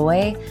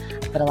enjoy.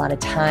 I put a lot of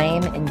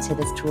time into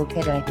this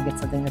toolkit, and I think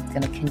it's something that's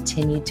going to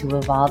continue to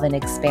evolve and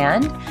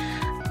expand.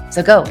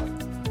 So go,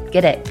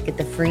 get it. Get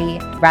the free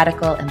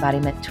Radical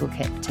Embodiment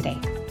Toolkit today.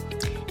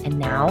 And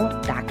now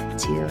back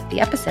to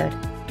the episode.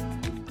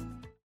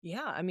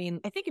 Yeah, I mean,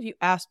 I think if you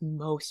asked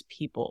most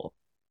people,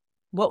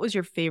 what was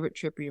your favorite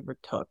trip you ever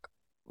took?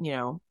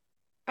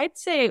 I'd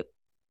say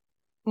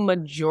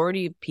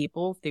majority of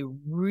people, if they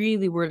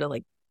really were to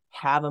like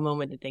have a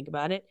moment to think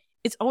about it,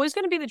 it's always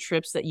going to be the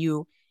trips that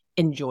you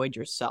enjoyed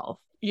yourself.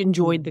 You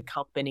enjoyed the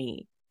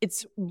company.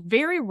 It's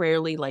very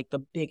rarely like the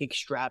big,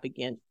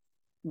 extravagant,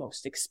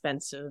 most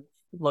expensive,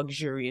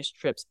 luxurious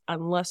trips,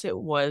 unless it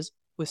was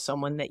with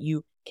someone that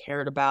you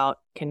cared about,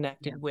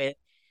 connected with,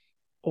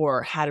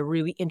 or had a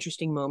really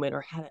interesting moment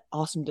or had an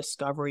awesome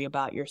discovery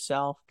about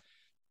yourself,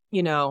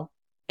 and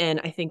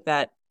I think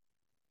that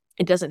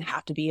it doesn't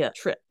have to be a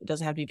trip. It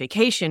doesn't have to be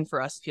vacation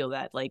for us to feel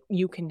that. Like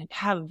you can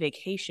have a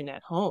vacation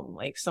at home.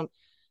 Like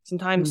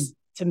sometimes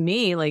to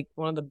me, like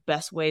one of the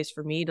best ways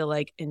for me to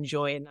like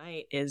enjoy a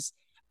night is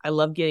I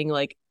love getting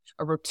like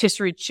a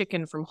rotisserie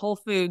chicken from Whole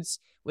Foods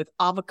with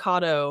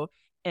avocado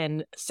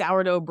and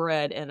sourdough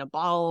bread and a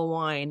bottle of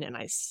wine, and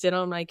I sit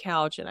on my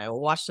couch and I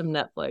watch some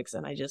Netflix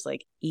and I just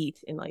like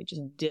eat and like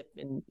just dip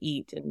and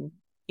eat and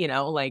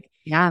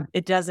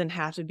it doesn't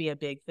have to be a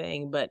big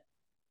thing, but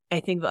I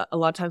think that a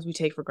lot of times we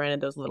take for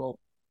granted those little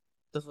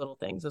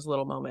things, those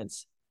little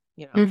moments,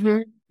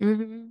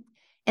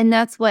 And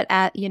that's what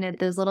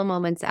those little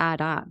moments add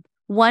up.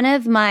 One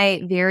of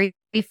my very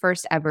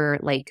first ever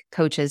like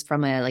coaches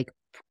from a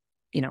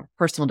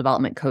personal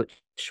development coach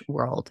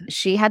world,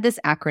 she had this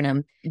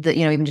acronym that,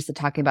 even just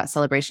talking about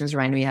celebrations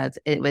reminded me of,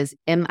 it was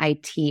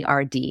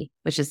MITRD,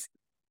 which is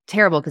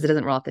terrible because it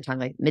doesn't roll off the tongue,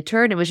 like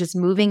matured. It was just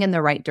moving in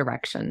the right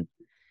direction,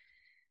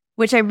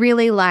 which I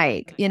really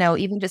like,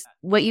 even just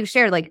what you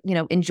shared, like,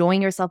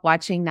 enjoying yourself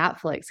watching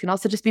Netflix can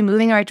also just be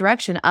moving in the right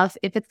direction of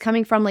if it's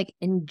coming from like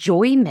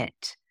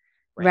enjoyment,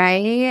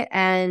 right?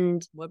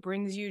 And what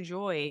brings you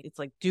joy, it's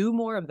like, do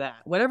more of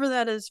that, whatever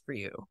that is for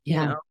you.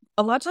 Yeah.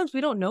 A lot of times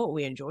we don't know what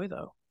we enjoy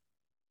though.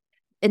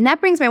 And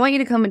that brings me, I want you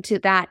to come into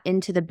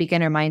the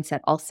beginner mindset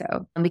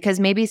also, because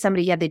maybe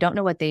somebody, they don't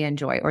know what they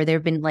enjoy, or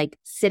they've been like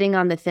sitting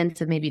on the fence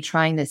of maybe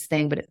trying this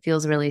thing, but it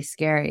feels really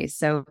scary.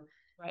 So,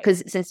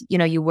 because since,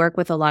 you work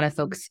with a lot of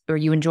folks, or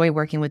you enjoy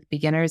working with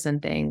beginners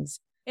and things.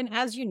 And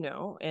as you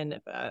know, and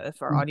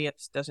if our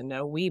audience doesn't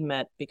know, we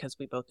met because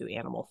we both do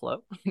animal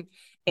flow.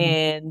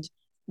 And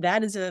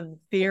that is a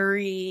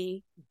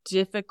very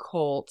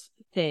difficult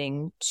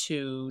thing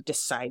to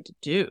decide to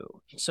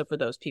do. So for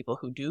those people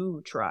who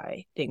do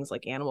try things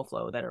like animal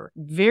flow that are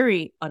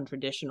very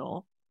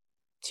untraditional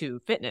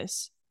to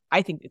fitness,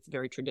 I think it's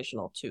very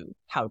traditional to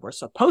how we're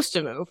supposed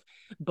to move,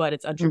 but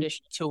it's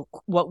untraditional to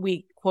what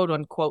we quote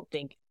unquote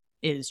think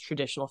is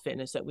traditional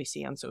fitness that we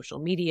see on social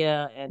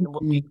media and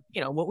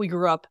what we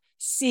grew up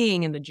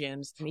seeing in the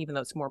gyms. And even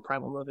though it's more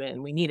primal movement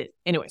and we need it.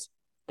 Anyways,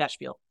 that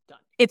spiel done.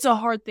 It's a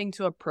hard thing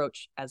to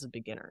approach as a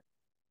beginner.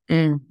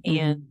 And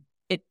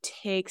it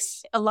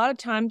takes a lot of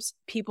times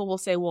people will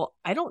say, well,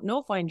 I don't know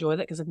if I enjoy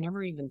that because I've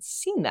never even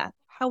seen that.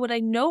 How would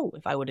I know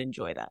if I would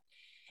enjoy that?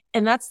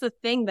 And that's the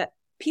thing, that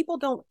people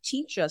don't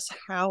teach us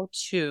how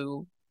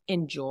to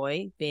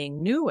enjoy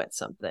being new at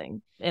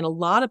something. And a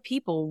lot of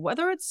people,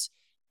 whether it's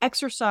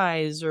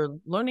exercise or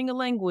learning a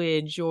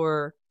language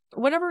or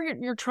whatever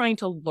you're trying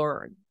to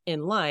learn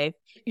in life,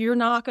 you're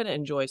not going to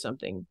enjoy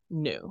something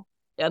new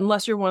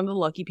unless you're one of the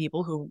lucky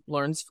people who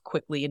learns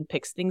quickly and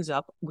picks things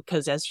up,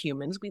 because as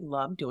humans, we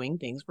love doing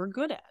things we're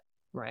good at.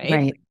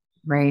 Right.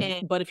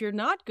 But if you're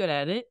not good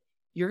at it,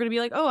 you're going to be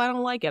like, oh, I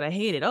don't like it. I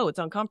hate it. Oh, it's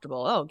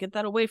uncomfortable. Oh, get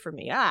that away from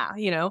me.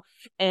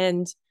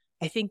 And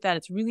I think that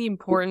it's really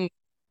important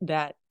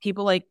that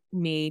people like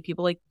me,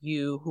 people like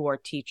you who are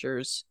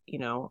teachers,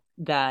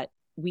 that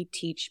we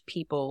teach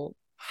people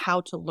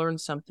how to learn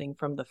something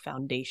from the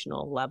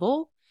foundational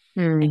level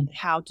and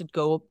how to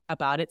go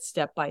about it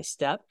step by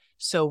step.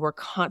 So we're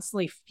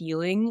constantly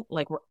feeling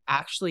like we're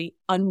actually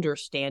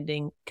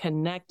understanding,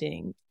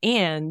 connecting,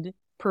 and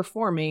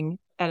performing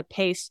at a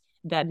pace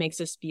that makes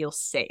us feel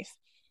safe.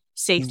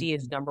 Safety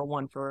is number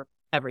one for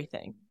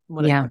everything.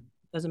 It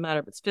doesn't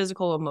matter if it's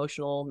physical,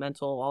 emotional,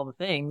 mental, all the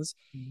things.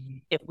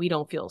 If we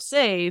don't feel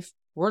safe,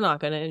 we're not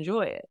going to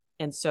enjoy it.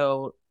 And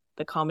so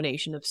the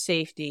combination of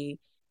safety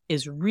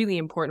is really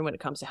important when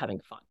it comes to having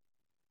fun.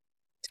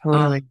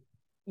 Totally.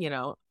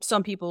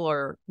 Some people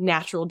are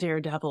natural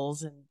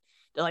daredevils and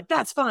they're like,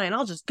 that's fine.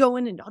 I'll just go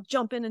in and I'll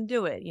jump in and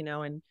do it,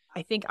 and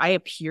I think I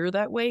appear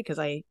that way because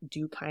I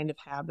do kind of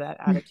have that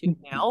attitude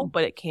now,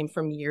 but it came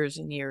from years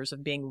and years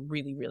of being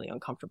really, really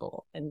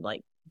uncomfortable and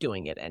like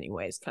doing it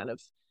anyways kind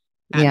of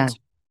attitude,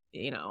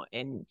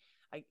 and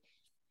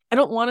I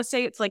don't want to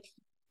say it's like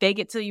fake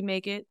it till you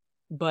make it,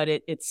 but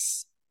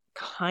it's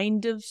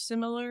kind of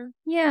similar.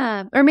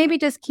 Yeah. Or maybe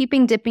just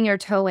dipping your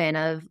toe in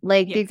of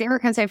like, the example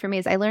that comes to mind for me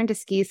is I learned to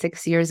ski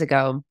 6 years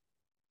ago.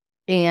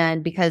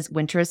 And because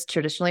winter is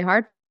traditionally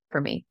hard for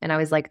me. And I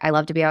was like, I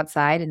love to be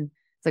outside. And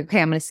it's like, okay,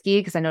 I'm going to ski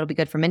because I know it'll be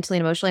good for mentally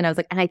and emotionally. And I was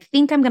like, and I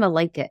think I'm going to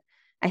like it.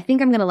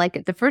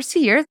 The first 2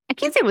 years, I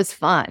can't say it was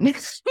fun,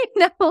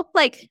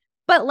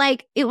 but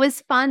it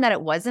was fun that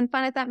it wasn't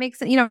fun, if that makes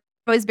sense.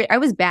 I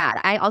was bad.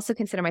 I also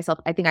consider myself,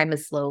 I think I'm a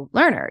slow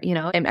learner,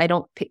 and I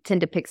don't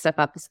tend to pick stuff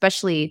up,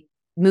 especially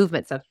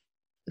movement stuff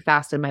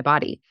fast in my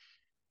body.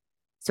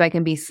 So I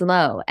can be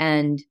slow.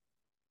 And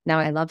now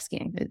I love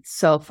skiing. It's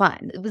so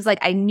fun. It was like,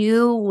 I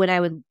knew when I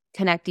would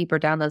connect deeper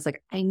down, I was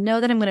like, I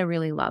know that I'm going to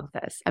really love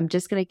this. I'm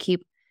just going to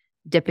keep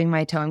dipping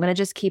my toe. I'm going to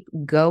just keep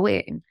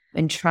going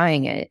and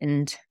trying it.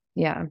 And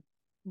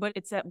but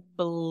it's that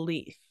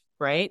belief,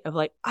 right? Of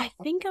like, I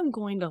think I'm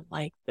going to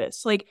like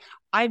this. Like,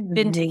 I've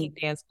been taking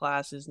dance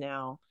classes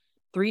now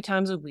 3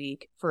 times a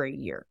week for a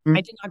year. I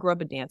did not grow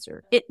up a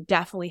dancer. It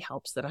definitely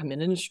helps that I'm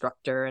an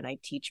instructor and I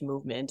teach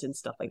movement and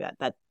stuff like that.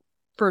 That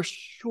for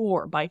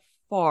sure, by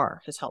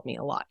far, has helped me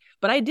a lot.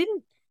 But I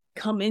didn't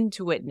come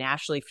into it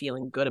naturally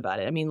feeling good about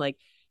it. I mean, like,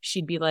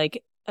 she'd be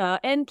like,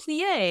 en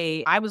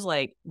plie. I was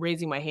like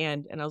raising my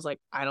hand and I was like,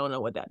 I don't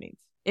know what that means.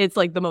 It's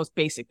like the most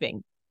basic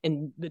thing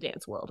in the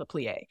dance world, a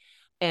plie.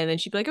 And then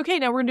she'd be like, okay,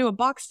 now we're going to do a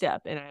box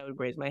step. And I would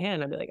raise my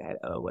hand. And I'd be like,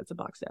 oh, what's a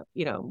box step?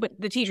 But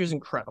the teacher's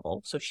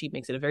incredible. So she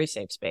makes it a very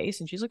safe space.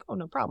 And she's like, oh,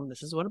 no problem.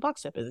 This is what a box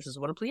step is. This is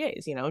what a plie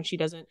is, and she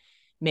doesn't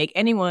make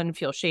anyone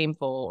feel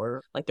shameful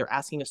or like they're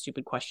asking a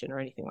stupid question or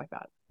anything like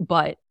that.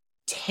 But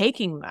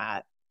taking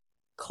that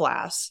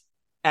class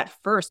at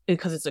first,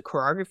 because it's a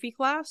choreography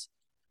class,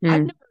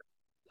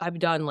 I've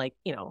done like,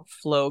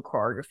 flow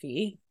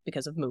choreography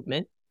because of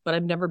movement, but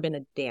I've never been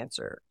a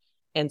dancer.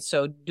 And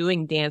so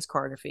doing dance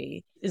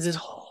choreography is this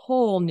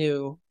whole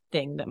new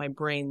thing that my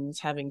brain's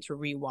having to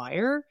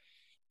rewire.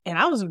 And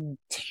I was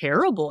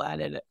terrible at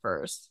it at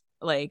first.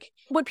 Like,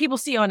 what people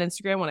see on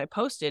Instagram when I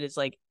post it is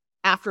like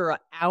after an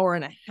hour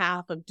and a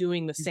half of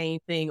doing the same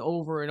thing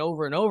over and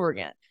over and over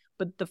again.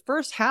 But the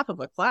first half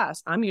of a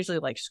class, I'm usually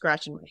like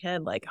scratching my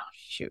head like, oh,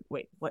 shoot,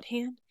 wait, what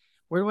hand?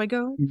 Where do I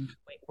go?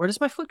 Wait, where does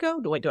my foot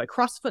go? Do I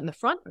cross the foot in the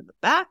front or the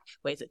back?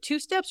 Wait, is it 2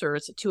 steps or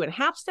is it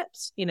 2.5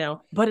 steps?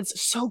 But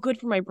it's so good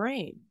for my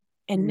brain.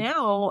 And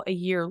now a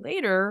year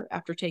later,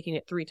 after taking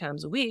it 3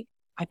 times a week,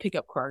 I pick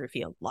up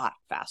choreography a lot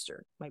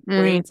faster. My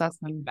brain's That's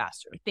awesome.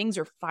 faster. Things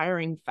are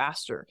firing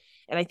faster.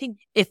 And I think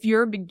if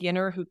you're a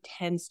beginner who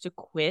tends to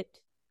quit,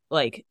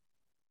 like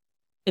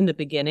in the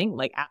beginning,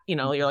 like, you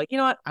know, you're like, you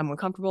know what, I'm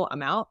uncomfortable,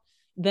 I'm out,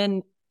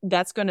 then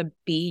that's going to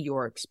be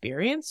your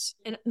experience.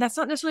 And that's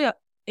not necessarily a,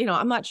 you know,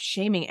 I'm not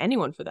shaming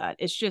anyone for that.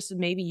 It's just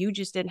maybe you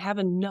just didn't have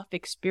enough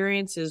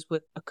experiences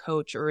with a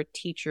coach or a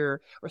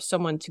teacher or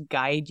someone to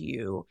guide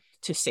you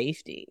to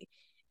safety.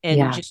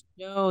 And just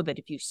know that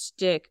if you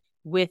stick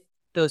with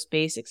those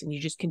basics and you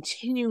just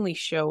continually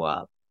show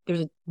up, there's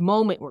a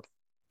moment where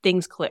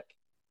things click.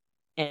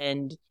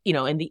 And, you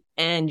know, in the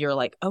end, you're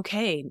like,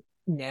 okay,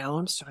 now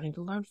I'm starting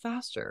to learn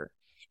faster.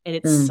 And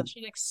it's such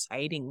an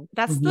exciting,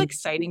 that's the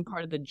exciting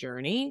part of the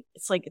journey.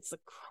 It's like, it's the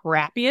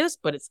crappiest,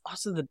 but it's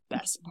also the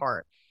best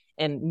part.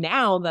 And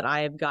now that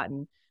I have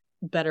gotten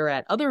better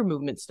at other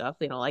movement stuff,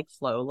 you know, like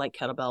flow, like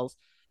kettlebells,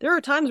 there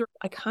are times where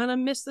I kind of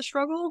miss the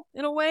struggle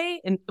in a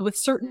way. And with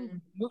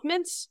certain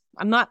movements,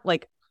 I'm not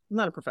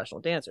a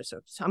professional dancer.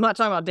 So I'm not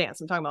talking about dance.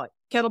 I'm talking about like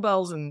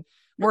kettlebells and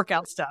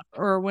workout stuff.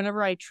 Or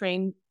whenever I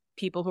train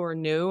people who are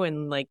new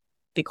and like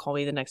they call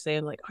me the next day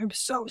and like, I'm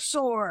so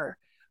sore.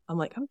 I'm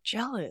like, I'm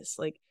jealous.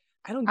 Like,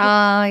 I don't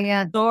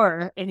get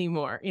sore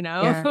anymore, you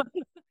know? Yeah.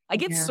 I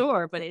get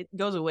sore, but it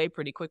goes away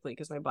pretty quickly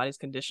because my body's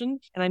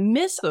conditioned. And I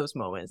miss those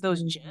moments,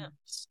 those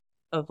gems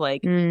of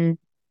like,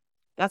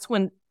 that's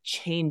when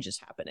change is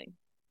happening.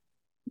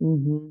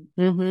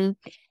 And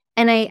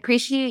I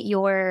appreciate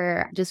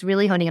your just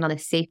really honing in on the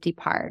safety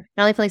part.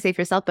 Not only feeling safe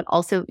yourself, but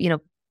also, you know,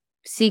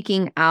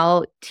 seeking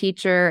out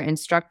teacher,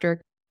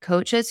 instructor,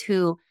 coaches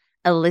who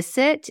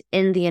elicit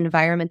in the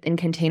environment and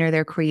container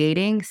they're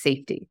creating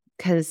safety,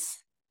 because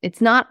it's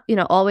not, you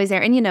know, always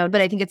there. And, you know, but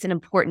I think it's an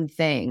important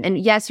thing. And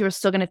yes, you're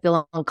still going to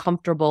feel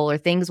uncomfortable or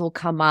things will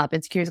come up,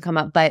 insecurities will come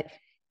up. But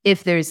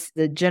if there's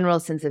the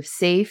general sense of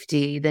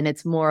safety, then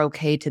it's more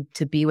okay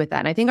to be with that.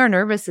 And I think our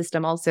nervous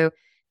system also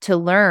to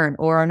learn,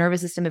 or our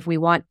nervous system, if we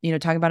want, you know,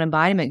 talking about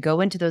embodiment,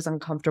 go into those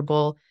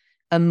uncomfortable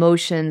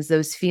emotions,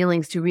 those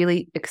feelings to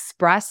really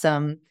express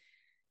them.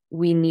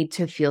 We need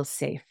to feel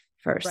safe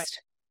first. Right.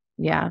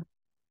 Yeah.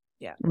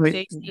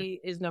 Safety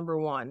is number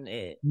one.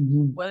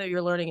 Whether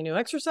you're learning a new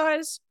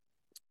exercise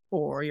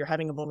or you're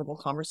having a vulnerable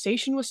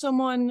conversation with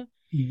someone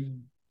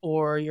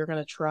or you're going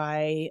to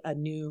try a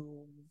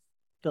new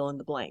fill in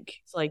the blank.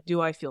 It's like, do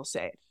I feel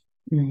safe?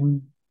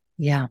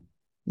 Yeah.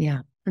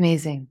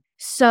 Amazing.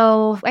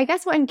 So I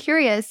guess what I'm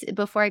curious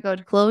before I go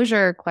to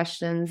closure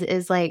questions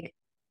is like,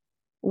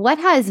 what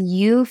has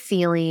you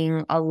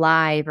feeling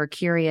alive or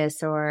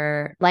curious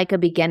or like a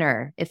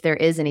beginner, if there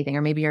is anything,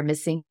 or maybe you're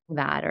missing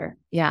that, or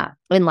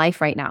in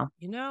life right now?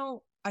 You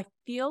know, I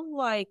feel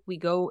like we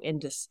go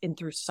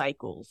through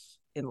cycles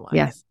in life.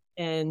 Yes.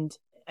 And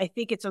I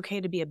think it's okay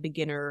to be a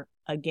beginner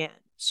again.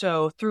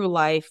 So through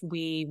life,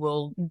 we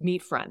will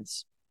meet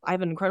friends. I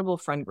have an incredible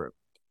friend group.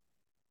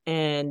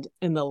 And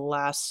in the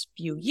last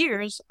few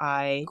years,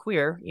 I'm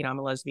queer, you know, I'm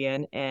a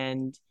lesbian,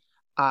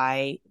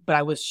 but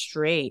I was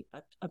straight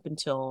up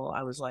until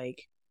I was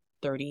like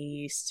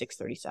 36,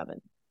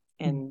 37.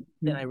 And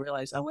then I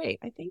realized, oh, wait,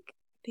 I think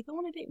I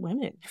want to date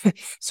women.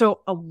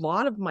 So a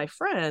lot of my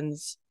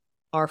friends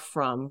are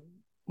from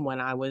when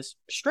I was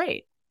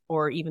straight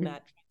or even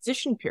that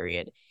transition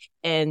period.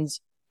 And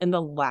in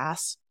the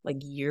last like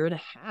year and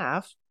a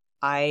half,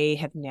 I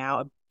have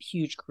now a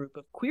huge group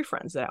of queer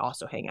friends that I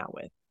also hang out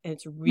with. And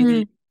it's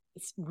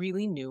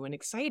really new and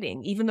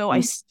exciting, even though I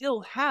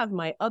still have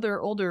my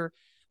other older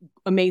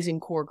amazing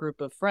core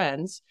group of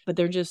friends, but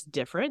they're just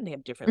different. They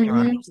have different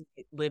lives,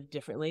 they live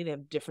differently, they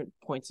have different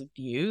points of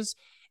views.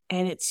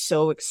 And it's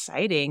so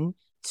exciting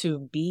to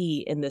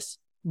be in this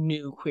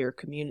new queer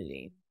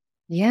community.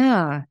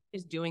 Yeah.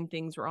 Is doing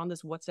things. We're on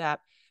this WhatsApp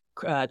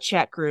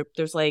chat group.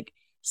 There's like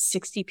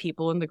 60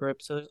 people in the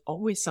group. So there's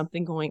always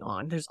something going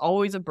on. There's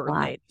always a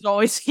birthday. There's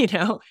always, you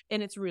know,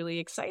 and it's really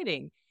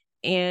exciting.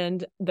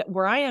 And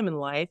where I am in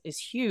life is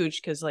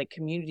huge because like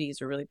community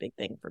is a really big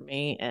thing for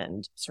me,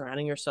 and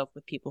surrounding yourself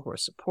with people who are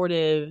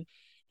supportive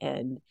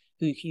and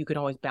who you can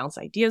always bounce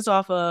ideas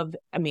off of.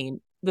 I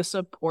mean, the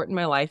support in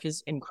my life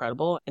is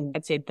incredible. And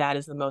I'd say that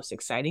is the most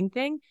exciting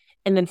thing.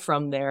 And then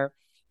from there,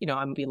 you know,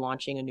 I'm going to be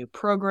launching a new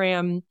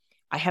program.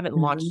 I haven't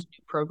launched a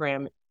new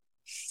program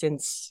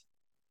since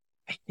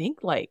I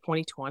think like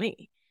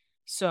 2020.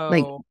 So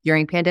like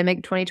during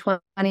pandemic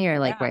 2020 or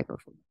like right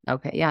before?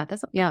 Okay. Yeah.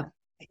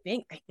 I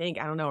think,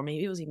 I don't know, or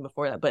maybe it was even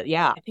before that, but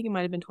I think it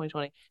might've been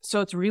 2020.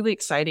 So it's really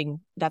exciting.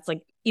 That's like,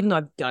 even though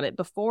I've done it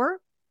before,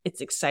 it's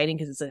exciting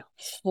because it's a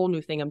whole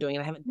new thing I'm doing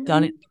and I haven't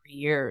done it in 3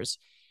 years.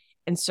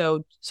 And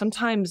so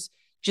sometimes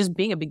just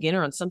being a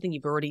beginner on something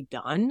you've already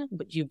done,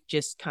 but you've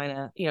just kind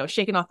of, you know,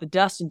 shaken off the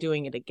dust and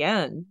doing it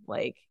again,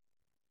 like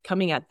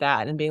coming at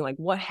that and being like,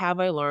 what have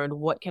I learned?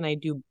 What can I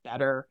do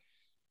better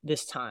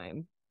this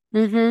time?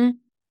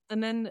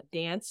 And then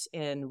dance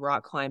and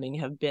rock climbing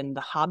have been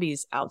the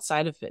hobbies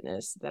outside of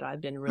fitness that I've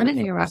been really. I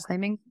didn't know rock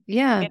climbing.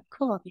 Yeah,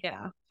 cool.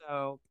 Yeah,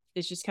 so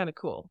it's just kind of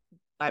cool.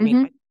 I mean, I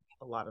have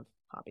a lot of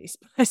hobbies,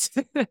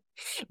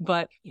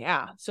 but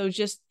yeah. So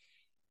just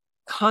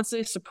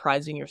constantly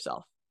surprising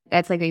yourself.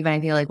 That's like even I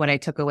feel like what I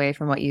took away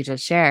from what you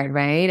just shared,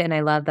 right? And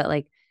I love that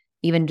like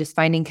even just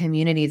finding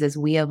communities as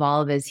we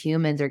evolve as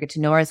humans or get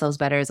to know ourselves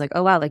better is like,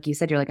 oh wow, like you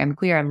said, you're like, I'm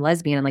queer, I'm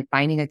lesbian, and like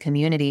finding a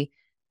community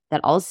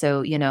that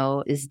also,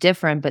 is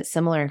different but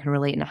similar and can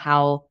relate in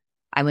how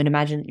I would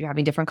imagine you're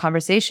having different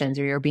conversations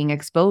or you're being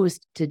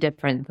exposed to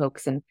different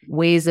folks and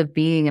ways of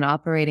being and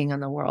operating in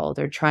the world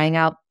or trying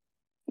out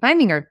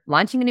finding or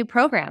launching a new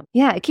program.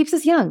 Yeah, it keeps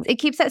us young. It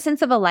keeps that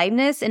sense of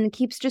aliveness and it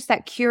keeps just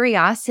that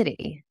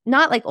curiosity.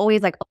 Not like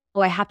always like,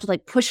 oh, I have to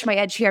like push my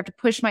edge here, I have to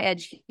push my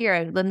edge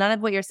here. None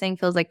of what you're saying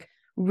feels like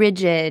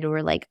rigid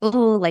or like,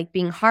 oh, like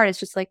being hard. It's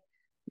just like,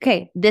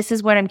 okay, this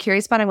is what I'm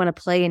curious about. I want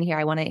to play in here.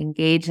 I want to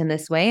engage in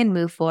this way and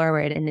move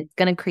forward. And it's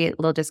going to create a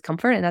little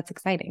discomfort. And that's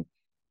exciting.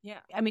 Yeah.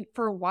 I mean,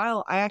 for a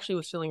while, I actually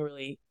was feeling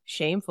really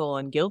shameful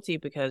and guilty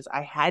because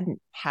I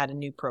hadn't had a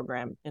new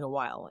program in a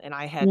while. And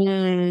I had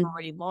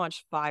already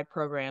launched 5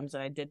 programs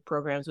and I did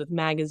programs with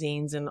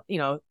magazines and,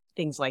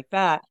 things like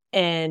that.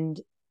 And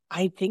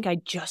I think I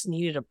just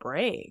needed a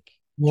break.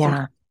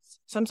 Yeah.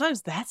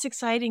 Sometimes that's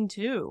exciting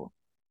too.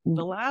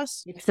 The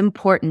last It's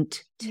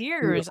important.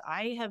 years,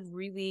 I have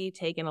really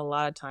taken a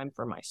lot of time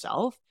for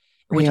myself,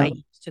 which I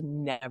used to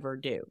never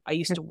do. I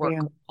used to work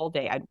all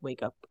day. I'd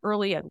wake up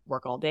early, I'd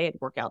work all day,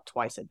 I'd work out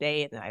twice a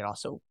day, and then I'd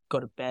also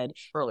go to bed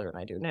earlier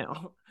than I do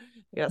now.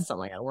 That's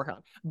something I got to work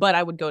on. But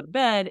I would go to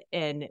bed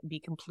and be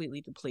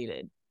completely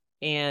depleted.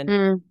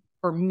 And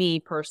for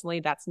me personally,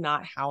 that's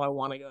not how I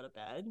want to go to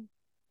bed.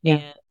 Yeah.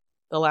 And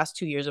the last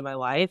 2 years of my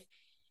life,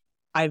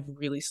 I've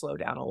really slowed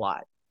down a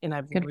lot. And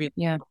I've really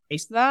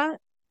embraced that.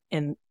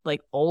 And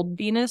like old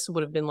Venus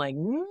would have been like, I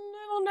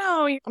don't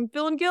know, I'm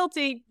feeling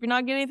guilty. You're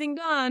not getting anything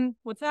done.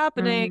 What's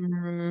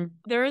happening?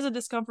 There is a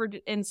discomfort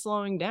in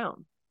slowing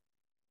down.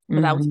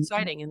 But that was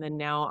exciting. And then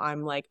now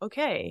I'm like,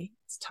 okay,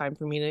 it's time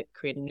for me to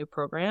create a new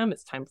program.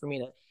 It's time for me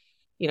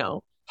to,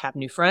 have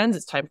new friends.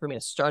 It's time for me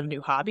to start a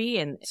new hobby.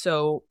 And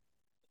so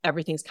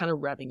everything's kind of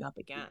revving up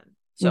again.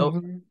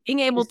 So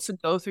being able to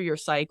go through your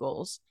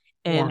cycles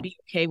and be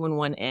okay when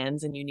one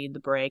ends and you need the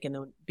break, and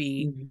then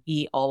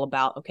be all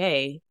about,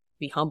 okay,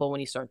 be humble when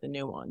you start the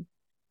new one.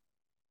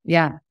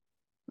 Yeah.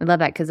 I love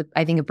that because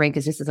I think a break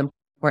is just as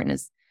important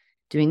as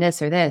doing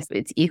this or this.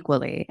 It's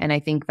equally. And I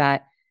think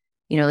that,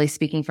 at least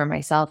speaking for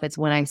myself, it's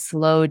when I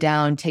slow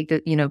down, take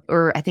the,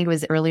 or I think it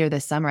was earlier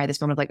this summer, I had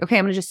this moment of like, okay,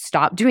 I'm going to just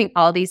stop doing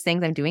all these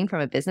things I'm doing from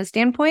a business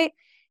standpoint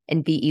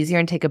and be easier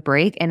and take a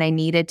break. And I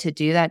needed to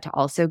do that to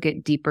also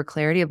get deeper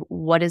clarity of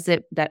what is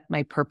it that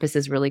my purpose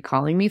is really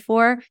calling me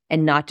for,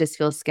 and not just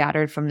feel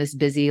scattered from this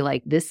busy,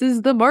 like, this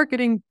is the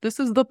marketing,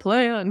 this is the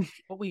plan.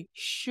 What we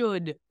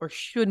should or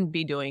shouldn't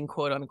be doing,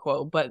 quote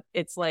unquote. But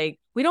it's like,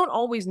 we don't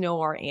always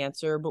know our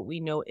answer, but we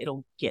know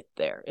it'll get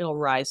there. It'll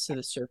rise to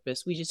the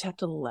surface. We just have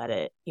to let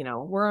it,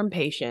 we're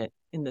impatient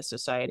in this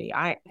society.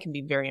 I can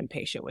be very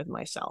impatient with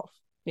myself.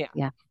 Yeah.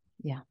 Yeah.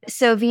 Yeah.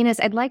 So Venus,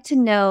 I'd like to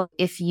know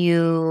if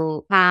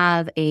you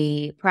have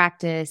a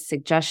practice,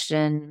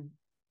 suggestion,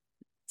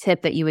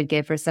 tip that you would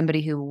give for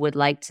somebody who would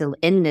like to,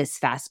 in this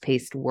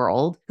fast-paced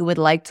world, who would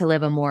like to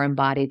live a more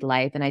embodied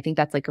life. And I think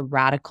that's like a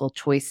radical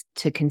choice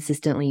to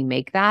consistently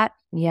make that.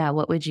 Yeah.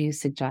 What would you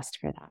suggest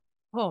for that?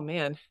 Oh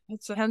man,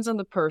 it depends on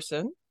the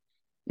person,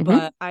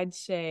 but I'd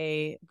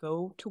say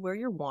go to where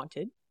you're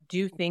wanted,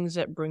 do things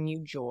that bring you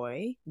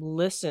joy,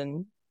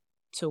 listen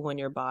to when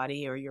your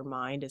body or your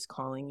mind is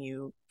calling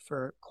you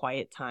for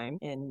quiet time,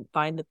 and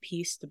find the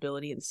peace,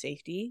 stability, and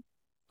safety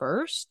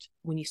first.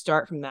 When you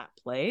start from that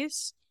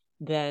place,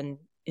 then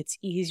it's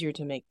easier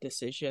to make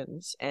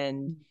decisions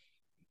and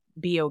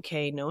be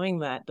okay knowing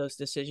that those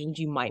decisions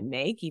you might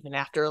make, even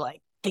after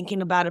like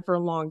thinking about it for a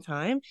long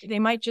time, they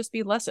might just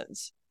be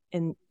lessons.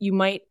 And you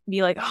might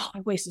be like, oh,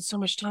 I wasted so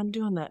much time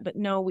doing that. But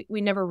no,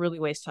 we never really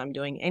waste time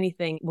doing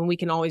anything when we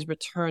can always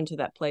return to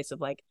that place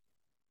of like,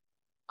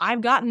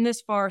 I've gotten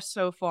this far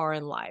so far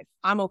in life.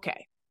 I'm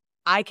okay.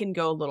 I can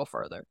go a little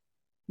further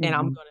and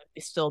I'm going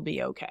to still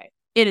be okay.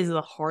 It is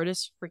the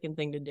hardest freaking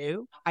thing to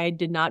do. I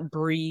did not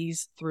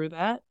breeze through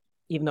that,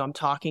 even though I'm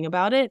talking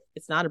about it.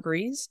 It's not a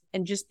breeze.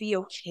 And just be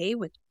okay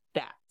with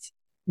that.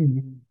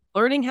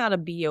 Learning how to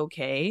be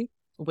okay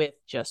with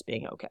just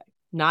being okay.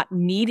 Not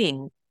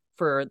needing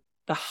for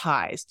the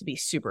highs to be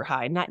super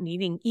high, not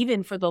needing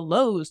even for the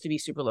lows to be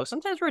super low.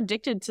 Sometimes we're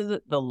addicted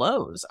to the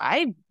lows.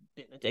 I've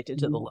been addicted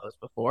to the lows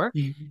before,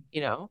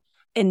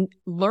 and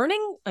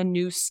learning a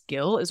new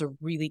skill is a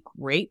really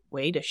great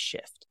way to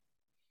shift,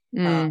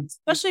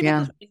 especially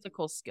if it's a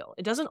physical skill.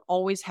 It doesn't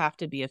always have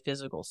to be a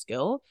physical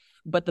skill,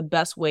 but the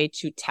best way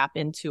to tap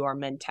into our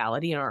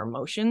mentality and our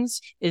emotions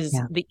is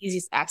the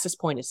easiest access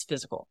point is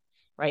physical,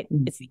 right?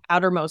 It's the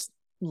outermost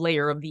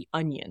layer of the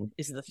onion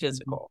is the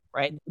physical,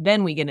 right?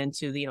 Then we get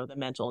into the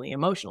mental and the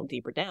emotional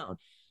deeper down,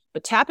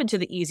 but tap into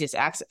the easiest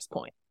access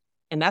point.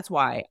 And that's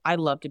why I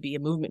love to be a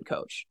movement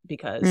coach,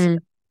 because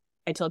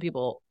I tell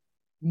people,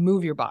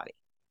 move your body.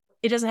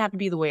 It doesn't have to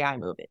be the way I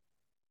move it.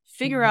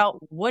 Figure out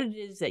what it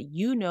is that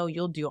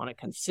you'll do on a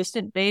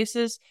consistent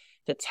basis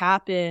to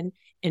tap in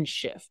and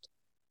shift.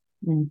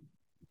 And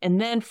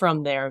then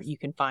from there, you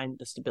can find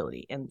the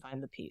stability and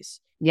find the peace.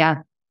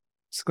 Yeah.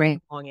 It's great.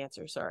 Long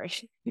answer. Sorry.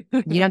 You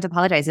don't have to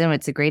apologize. No,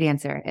 it's a great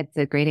answer. It's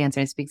a great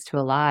answer. It speaks to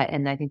a lot.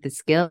 And I think the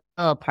skill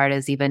part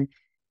is even,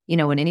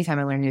 when anytime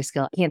I learn a new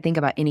skill, I can't think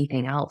about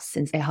anything else.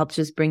 And it helps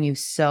just bring you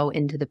so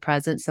into the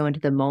present, so into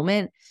the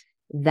moment,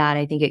 that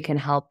I think it can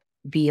help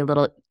be a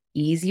little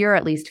easier,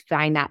 at least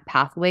find that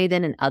pathway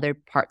then in other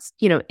parts,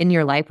 in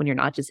your life when you're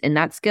not just in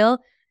that skill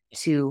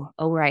to,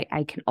 oh, right,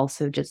 I can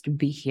also just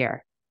be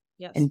here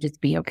and just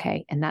be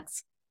okay. And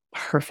that's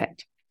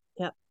perfect.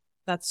 Yeah.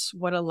 That's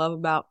what I love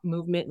about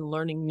movement and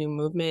learning new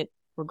movement,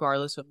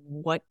 regardless of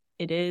what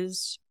it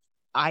is.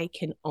 I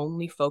can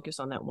only focus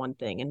on that one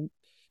thing. And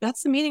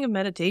that's the meaning of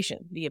meditation,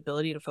 the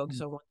ability to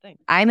focus on one thing.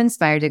 I'm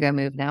inspired to go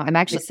move now. I'm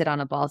actually sit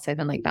on a ball, so I've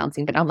been like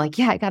bouncing, but I'm like,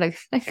 yeah, I gotta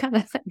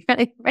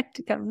ready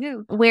to go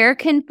move. Where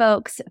can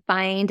folks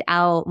find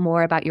out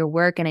more about your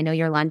work? And I know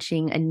you're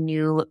launching a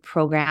new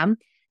program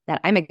that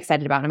I'm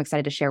excited about. I'm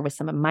excited to share with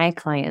some of my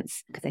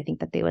clients because I think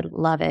that they would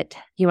love it.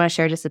 You want to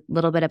share just a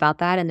little bit about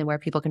that and then where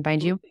people can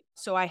find you?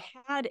 So I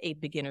had a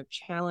beginner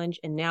challenge,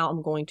 and now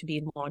I'm going to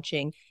be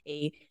launching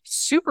a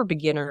super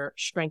beginner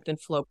strength and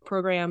flow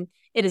program.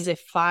 It is a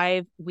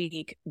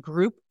 5-week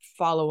group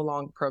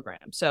follow-along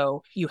program.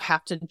 So you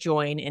have to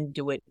join and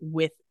do it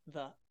with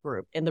the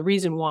group. And the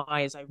reason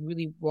why is I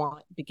really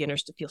want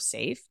beginners to feel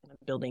safe, and I'm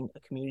building a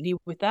community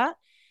with that.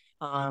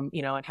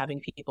 And having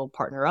people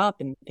partner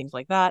up and things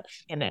like that.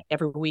 And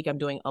every week I'm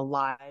doing a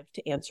live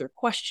to answer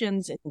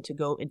questions and to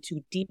go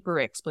into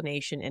deeper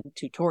explanation and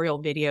tutorial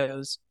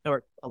videos,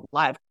 or a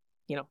live,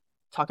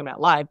 talking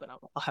about live, but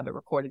I'll have it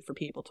recorded for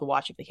people to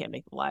watch if they can't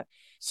make the live.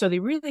 So they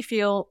really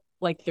feel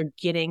like they're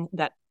getting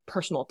that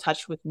personal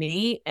touch with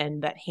me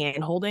and that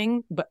hand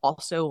holding, but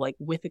also like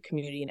with the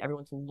community and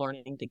everyone's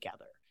learning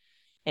together.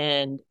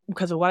 And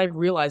because of what I've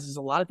realized is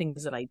a lot of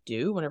things that I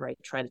do whenever I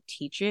try to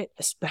teach it,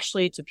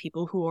 especially to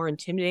people who are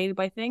intimidated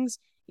by things,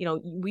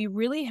 we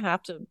really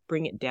have to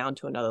bring it down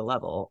to another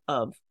level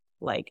of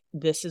like,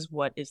 this is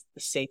what is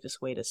the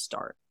safest way to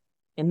start.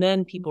 And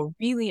then people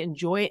really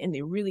enjoy it and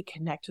they really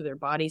connect to their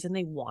bodies and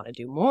they want to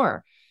do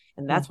more.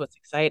 And that's what's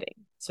exciting.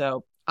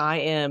 So I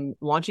am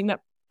launching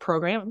that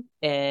program,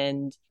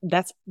 and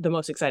that's the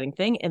most exciting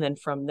thing. And then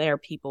from there,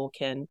 people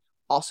can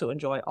also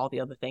enjoy all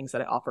the other things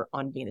that I offer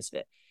on Venus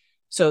Fit.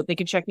 So they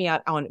can check me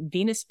out on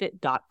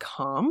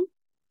venusfit.com.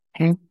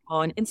 Okay.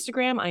 On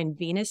Instagram, I'm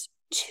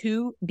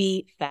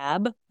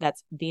Venus2BFab.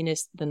 That's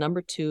Venus, the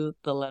number 2,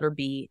 the letter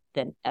B,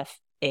 then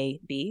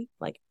FAB,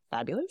 like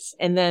fabulous.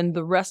 And then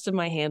the rest of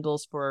my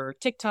handles for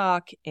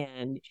TikTok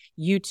and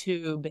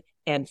YouTube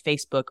and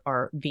Facebook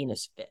are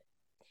Venus Fit.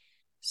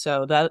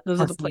 So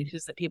those are the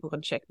places that people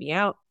can check me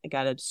out. I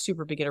got a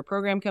super beginner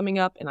program coming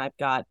up, and I've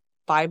got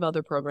 5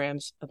 other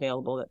programs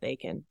available that they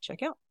can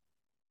check out.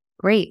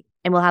 Great.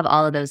 And we'll have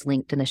all of those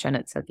linked in the show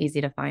notes. So it's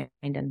easy to find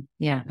and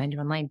find you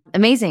online.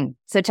 Amazing.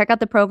 So check out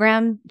the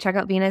program, check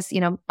out Venus,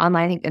 online.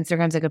 I think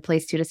Instagram's a good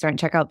place too to start, and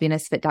check out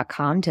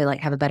venusfit.com to like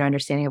have a better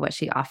understanding of what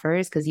she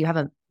offers, because you have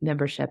a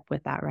membership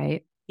with that,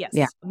 right? Yes.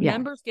 Yeah.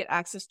 Members get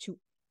access to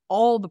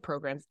all the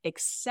programs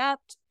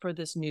except for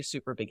this new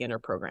super beginner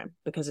program,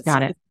 because it's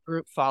a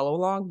group follow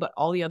along, but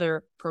all the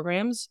other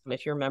programs,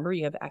 if you're a member,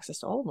 you have access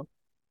to all of them.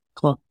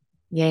 Cool.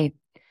 Yay.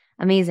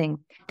 Amazing.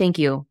 Thank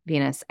you,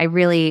 Venus. I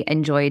really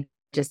enjoyed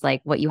just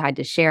like what you had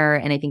to share.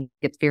 And I think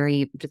it's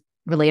very just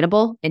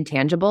relatable and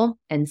tangible.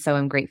 And so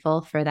I'm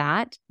grateful for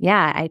that.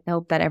 Yeah. I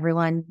hope that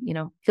everyone,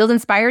 feels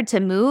inspired to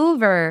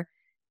move or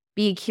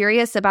be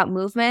curious about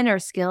movement or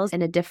skills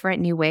in a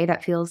different new way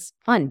that feels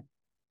fun.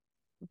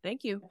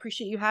 Thank you.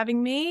 Appreciate you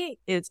having me.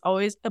 It's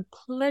always a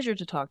pleasure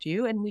to talk to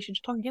you, and we should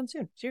talk again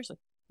soon. Seriously.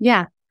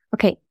 Yeah.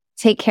 Okay.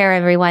 Take care,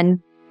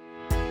 everyone.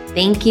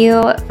 Thank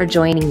you for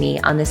joining me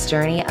on this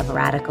journey of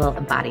radical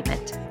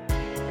embodiment.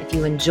 If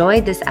you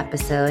enjoyed this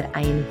episode,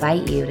 I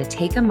invite you to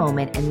take a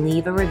moment and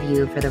leave a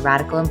review for the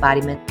Radical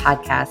Embodiment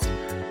podcast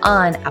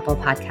on Apple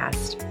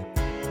Podcast.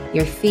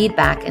 Your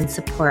feedback and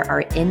support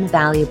are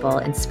invaluable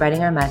in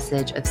spreading our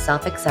message of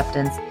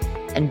self-acceptance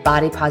and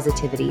body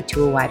positivity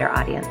to a wider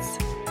audience.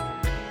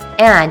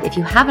 And if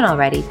you haven't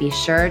already, be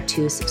sure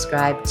to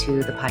subscribe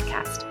to the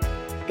podcast.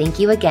 Thank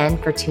you again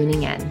for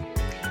tuning in.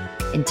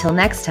 Until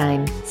next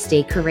time,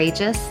 stay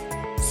courageous,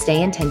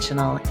 stay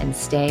intentional, and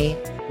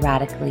stay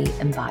radically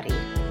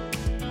embodied.